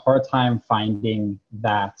having a hard time finding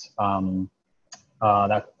that,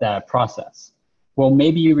 that process. Well,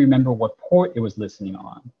 maybe you remember what port it was listening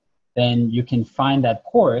on. Then you can find that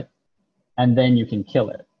port, and then you can kill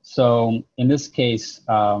it. So in this case,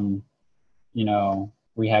 you know,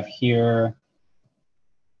 we have here,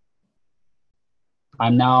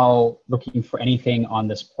 I'm now looking for anything on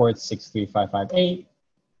this port 63558.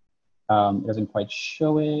 It doesn't quite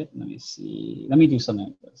show it. Let me see. Let me do something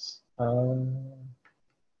like this. I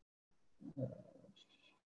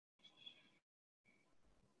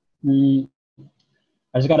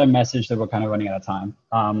just got a message that we're kind of running out of time.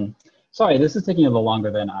 Sorry, this is taking a little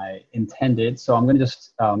longer than I intended, so I'm going to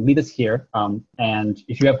just leave this here. And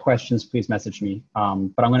if you have questions, please message me.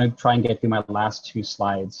 But I'm going to try and get through my last 2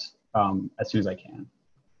 slides as soon as I can.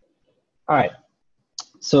 All right.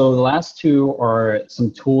 So the last 2 are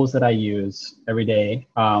some tools that I use every day,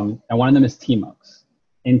 and one of them is tmux.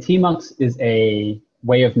 And Tmux is a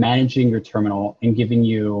way of managing your terminal and giving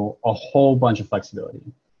you a whole bunch of flexibility.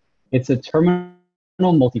 It's a terminal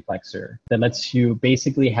multiplexer that lets you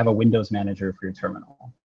basically have a Windows manager for your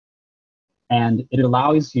terminal. And it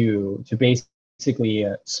allows you to basically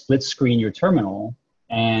split screen your terminal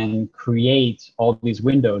and create all these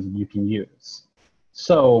windows that you can use.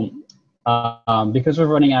 So because we're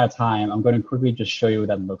running out of time, I'm going to quickly just show you what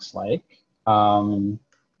that looks like.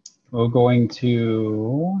 We're going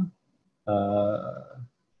to,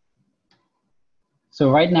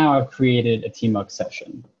 so right now I've created a Tmux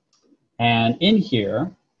session. And in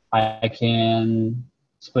here, I can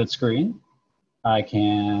split screen. I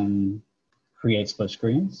can create split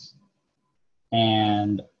screens.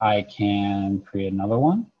 And I can create another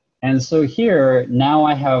one. And so here, now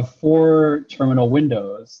I have 4 terminal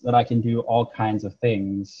windows that I can do all kinds of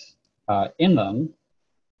things in them.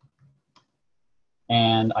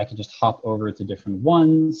 And I can just hop over to different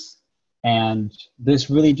ones. And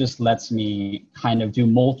this really just lets me kind of do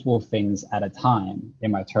multiple things at a time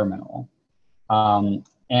in my terminal.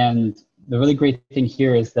 And the really great thing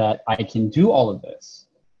here is that I can do all of this.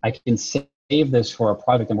 I can save this for a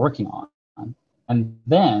project I'm working on. And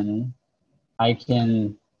then I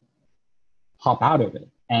can hop out of it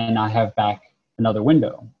and I have back another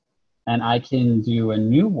window. And I can do a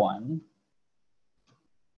new one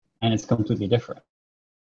and it's completely different.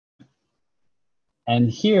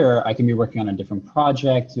 And here I can be working on a different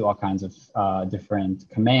project, do all kinds of different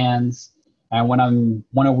commands. And when I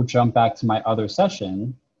want to jump back to my other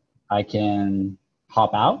session, I can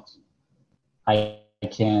hop out. I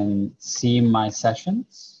can see my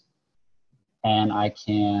sessions and I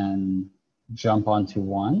can jump onto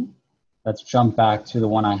one. Let's jump back to the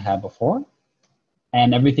one I had before.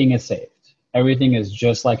 And everything is saved. Everything is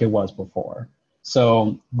just like it was before.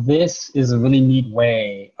 So this is a really neat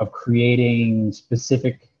way of creating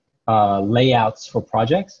specific layouts for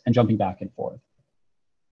projects and jumping back and forth.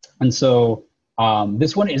 And so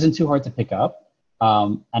this one isn't too hard to pick up.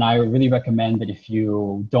 And I really recommend that if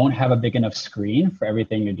you don't have a big enough screen for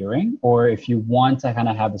everything you're doing, or if you want to kind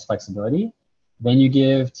of have this flexibility, then you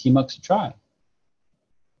give Tmux a try.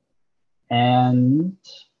 And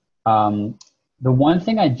the one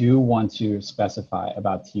thing I do want to specify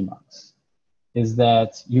about Tmux is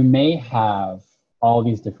that you may have all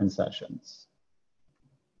these different sessions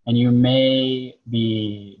and you may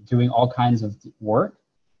be doing all kinds of work,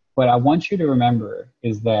 but I want you to remember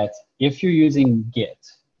is that if you're using Git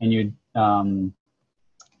and you're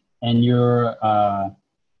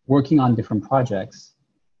working on different projects,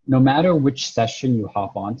 no matter which session you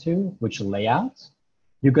hop onto, which layout,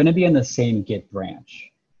 you're going to be in the same Git branch.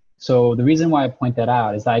 So the reason why I point that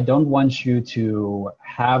out is that I don't want you to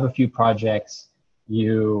have a few projects,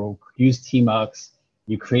 you use Tmux,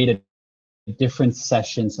 you create a different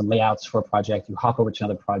session, some layouts for a project, you hop over to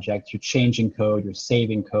another project, you're changing code, you're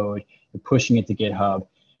saving code, you're pushing it to GitHub,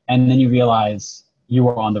 and then you realize you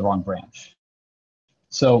are on the wrong branch.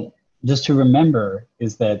 So just to remember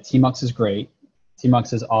is that Tmux is great.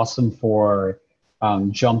 Tmux is awesome for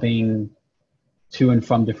jumping to and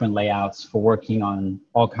from different layouts, for working on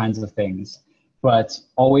all kinds of things. But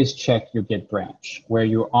always check your Git branch where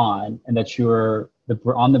you're on and that you're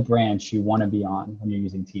on the branch you want to be on when you're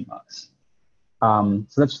using Tmux. So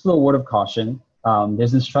that's just a little word of caution.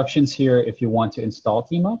 There's instructions here if you want to install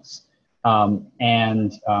Tmux,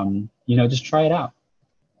 just try it out.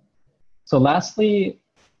 So lastly,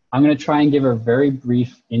 I'm going to try and give a very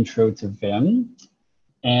brief intro to Vim.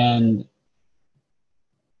 And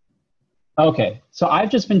okay, so I've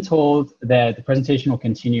just been told that the presentation will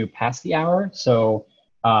continue past the hour. So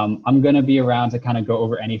I'm going to be around to kind of go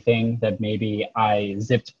over anything that maybe I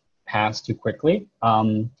zipped past too quickly.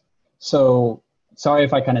 So sorry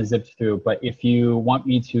if I kind of zipped through, but if you want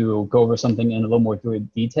me to go over something in a little more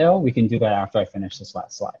detail, we can do that after I finish this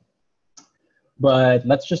last slide. But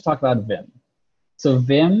let's just talk about Vim. So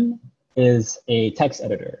Vim is a text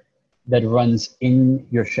editor that runs in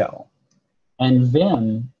your shell. And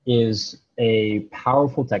Vim is a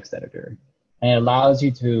powerful text editor, and it allows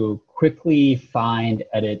you to quickly find,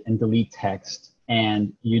 edit, and delete text,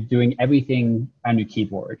 and you're doing everything on your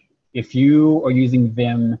keyboard. If you are using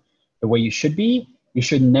Vim the way you should be, you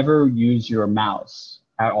should never use your mouse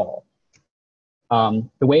at all. The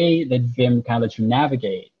way that Vim kind of lets you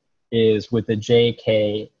navigate is with the J,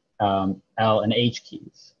 K, L, and H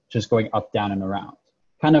keys, just going up, down, and around.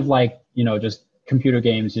 Kind of like, just computer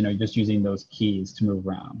games, just using those keys to move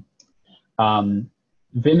around.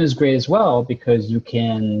 Vim is great as well because you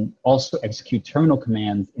can also execute terminal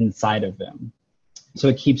commands inside of Vim. So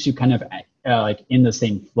it keeps you kind of like in the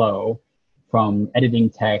same flow from editing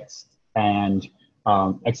text and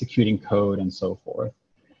executing code and so forth.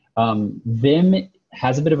 Vim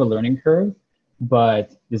has a bit of a learning curve,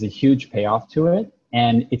 but there's a huge payoff to it,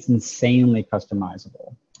 and it's insanely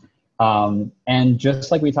customizable. And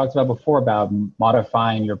just like we talked about before about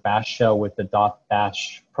modifying your bash shell with the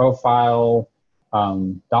 .bash profile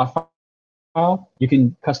dot file, you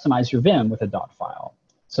can customize your Vim with a dot file.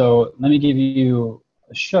 So let me give you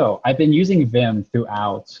a show. I've been using Vim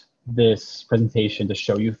throughout this presentation to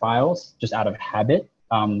show you files just out of habit.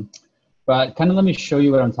 But kind of let me show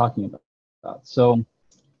you what I'm talking about. So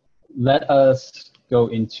let us go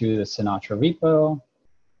into the Sinatra repo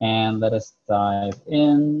and let us dive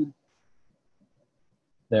in.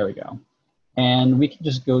 There we go. And we can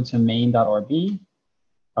just go to main.rb.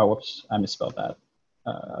 Oh, whoops, I misspelled that.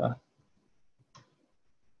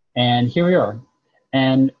 And here we are.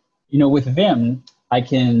 And with Vim, I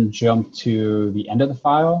can jump to the end of the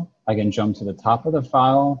file. I can jump to the top of the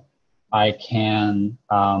file. I can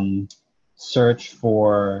search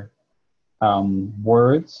for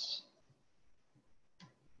words.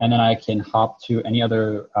 And then I can hop to any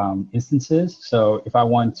other instances. So if I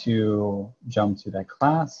want to jump to that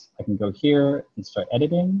class, I can go here and start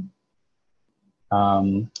editing.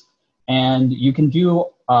 And you can do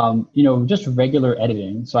just regular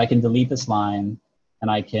editing. So I can delete this line, and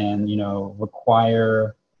I can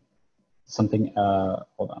require something.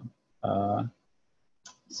 Hold on.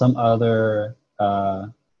 Some other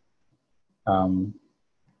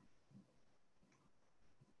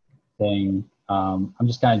thing. I'm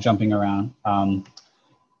just kind of jumping around.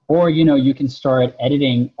 Or you can start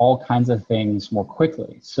editing all kinds of things more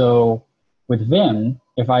quickly. So with Vim,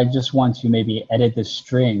 if I just want to maybe edit the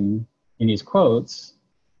string in these quotes,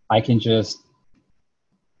 I can just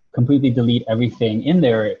completely delete everything in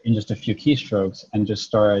there in just a few keystrokes and just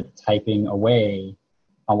start typing away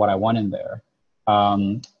on what I want in there.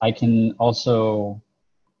 I can also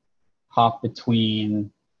hop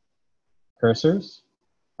between cursors.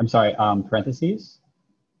 I'm sorry, parentheses.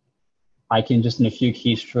 I can just in a few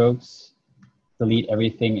keystrokes delete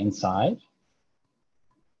everything inside.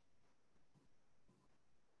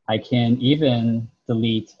 I can even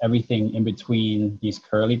delete everything in between these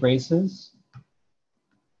curly braces,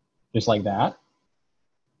 just like that.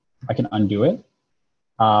 I can undo it.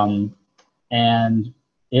 And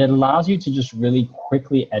it allows you to just really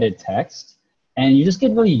quickly edit text. And you just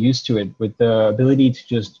get really used to it with the ability to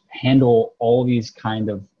just handle all these kind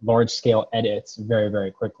of large scale edits very, very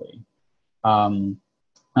quickly.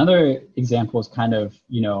 Another example is kind of,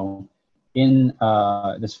 in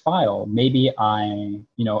this file, maybe I'm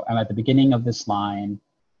at the beginning of this line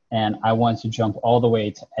and I want to jump all the way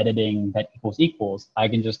to editing that equals. I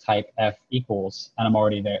can just type F equals and I'm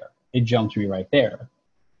already there. It jumped me right there.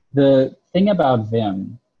 The thing about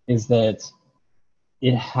Vim is that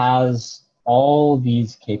it has all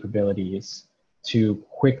these capabilities to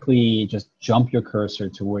quickly just jump your cursor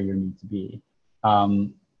to where you need to be.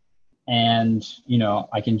 And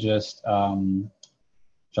I can just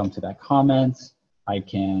jump to that comment. I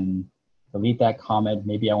can delete that comment.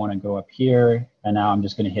 Maybe I want to go up here, and now I'm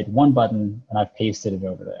just going to hit one button, and I've pasted it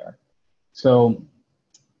over there. So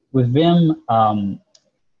with Vim,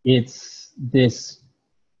 it's this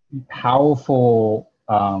powerful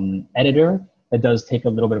editor that does take a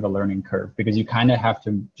little bit of a learning curve because you kind of have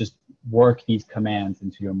to just work these commands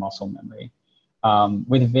into your muscle memory.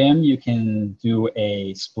 With Vim, you can do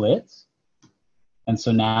a split. And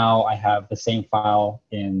so now I have the same file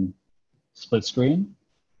in split screen.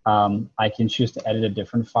 I can choose to edit a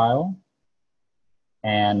different file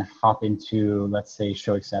and hop into, let's say,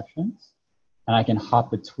 show exceptions. And I can hop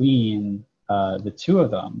between the two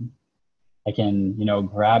of them. I can,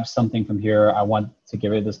 grab something from here. I want to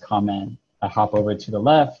get rid of this comment. I hop over to the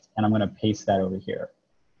left, and I'm going to paste that over here.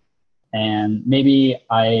 And maybe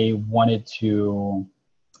I wanted to,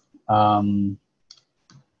 I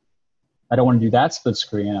don't want to do that split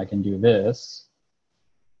screen. I can do this.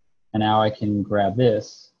 And now I can grab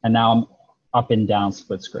this. And now I'm up and down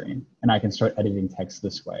split screen. And I can start editing text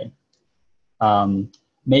this way.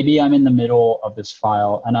 Maybe I'm in the middle of this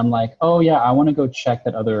file, and I'm like, oh, yeah, I want to go check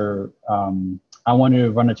that other, I want to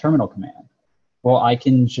run a terminal command. Well, I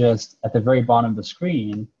can just, at the very bottom of the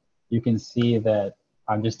screen, you can see that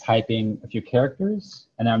I'm just typing a few characters,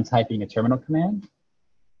 and then I'm typing a terminal command,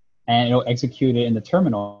 and it'll execute it in the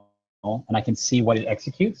terminal, and I can see what it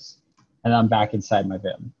executes, and I'm back inside my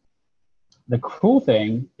Vim. The cool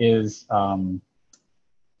thing is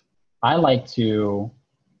I like to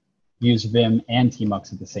use Vim and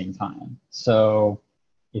tmux at the same time. So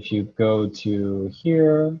if you go to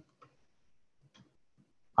here,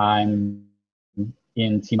 I'm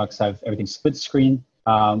in tmux, I have everything split screen.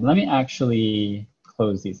 Let me actually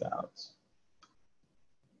close these out.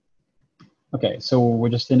 Okay, so we're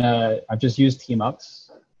just I've just used Tmux.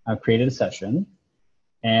 I've created a session.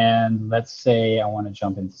 And let's say I want to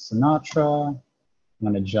jump into Sinatra. I'm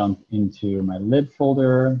going to jump into my lib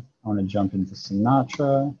folder. I want to jump into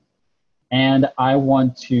Sinatra. And I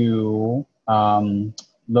want to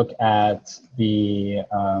look at the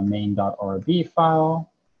main.rb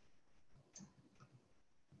file.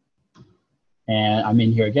 And I'm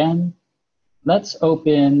in here again. Let's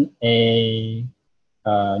open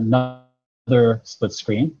another split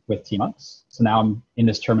screen with Tmux. So now I'm in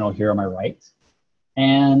this terminal here on my right.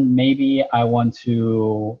 And maybe I want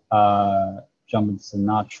to jump into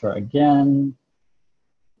Sinatra again,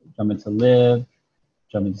 jump into lib,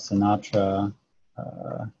 jump into Sinatra.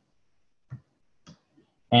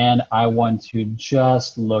 And I want to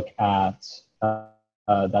just look at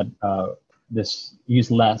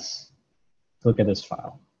use less to look at this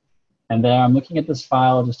file. And then I'm looking at this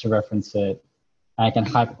file just to reference it. I can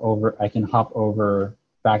hop over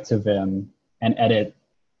back to Vim and edit.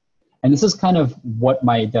 And this is kind of what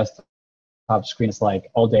my desktop screen is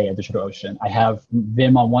like all day at DigitalOcean. I have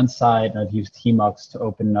Vim on one side, and I've used Tmux to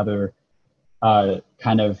open another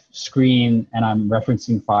kind of screen, and I'm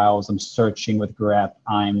referencing files, I'm searching with grep,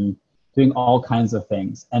 I'm doing all kinds of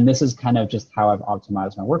things. And this is kind of just how I've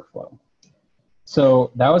optimized my workflow.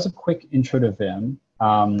 So that was a quick intro to Vim.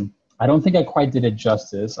 I don't think I quite did it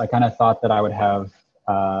justice. I kind of thought that I would have,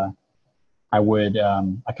 I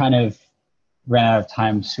kind of ran out of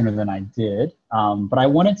time sooner than I did. But I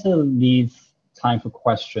wanted to leave time for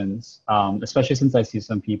questions, especially since I see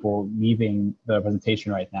some people leaving the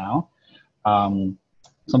presentation right now. So I'm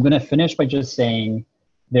going to finish by just saying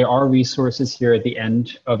there are resources here at the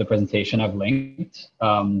end of the presentation I've linked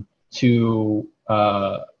to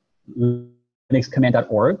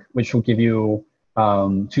linuxcommand.org, which will give you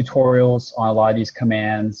tutorials on a lot of these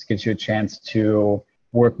commands, gives you a chance to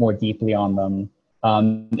work more deeply on them.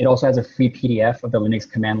 It also has a free PDF of the Linux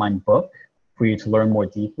command line book for you to learn more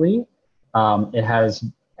deeply. It has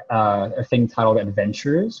a thing titled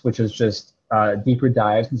Adventures, which is just deeper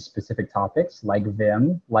dives into specific topics like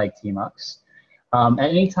Vim, like Tmux. At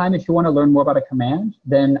any time, if you want to learn more about a command,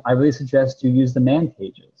 then I really suggest you use the man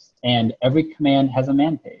pages. And every command has a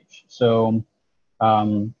man page. So,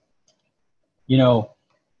 you know,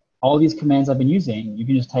 all these commands I've been using, you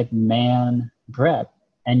can just type man grep,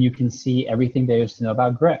 and you can see everything there is to know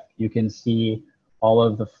about grep. You can see all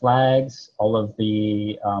of the flags, all of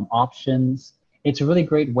the options. It's a really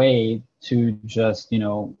great way to just, learn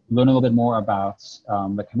a little bit more about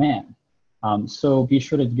the command. So be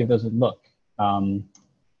sure to give those a look. And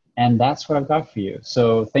that's what I've got for you.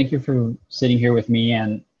 So thank you for sitting here with me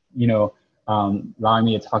and, allowing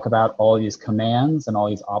me to talk about all these commands and all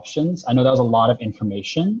these options. I know that was a lot of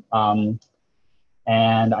information.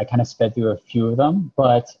 And I kind of sped through a few of them,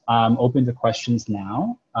 but I'm open to questions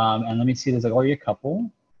now. And let me see, there's already a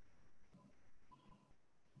couple.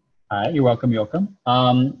 You're welcome, you're welcome.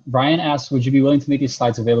 Brian asks, would you be willing to make these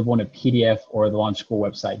slides available in a PDF or the Launch School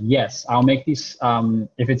website? Yes, I'll make these,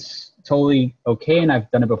 if it's totally okay and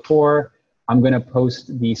I've done it before, I'm gonna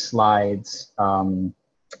post these slides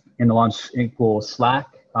in the Launch School Slack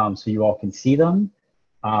so you all can see them.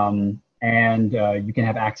 And you can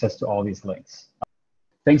have access to all these links.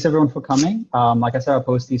 Thanks everyone for coming. Like I said, I'll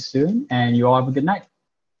post these soon and you all have a good night.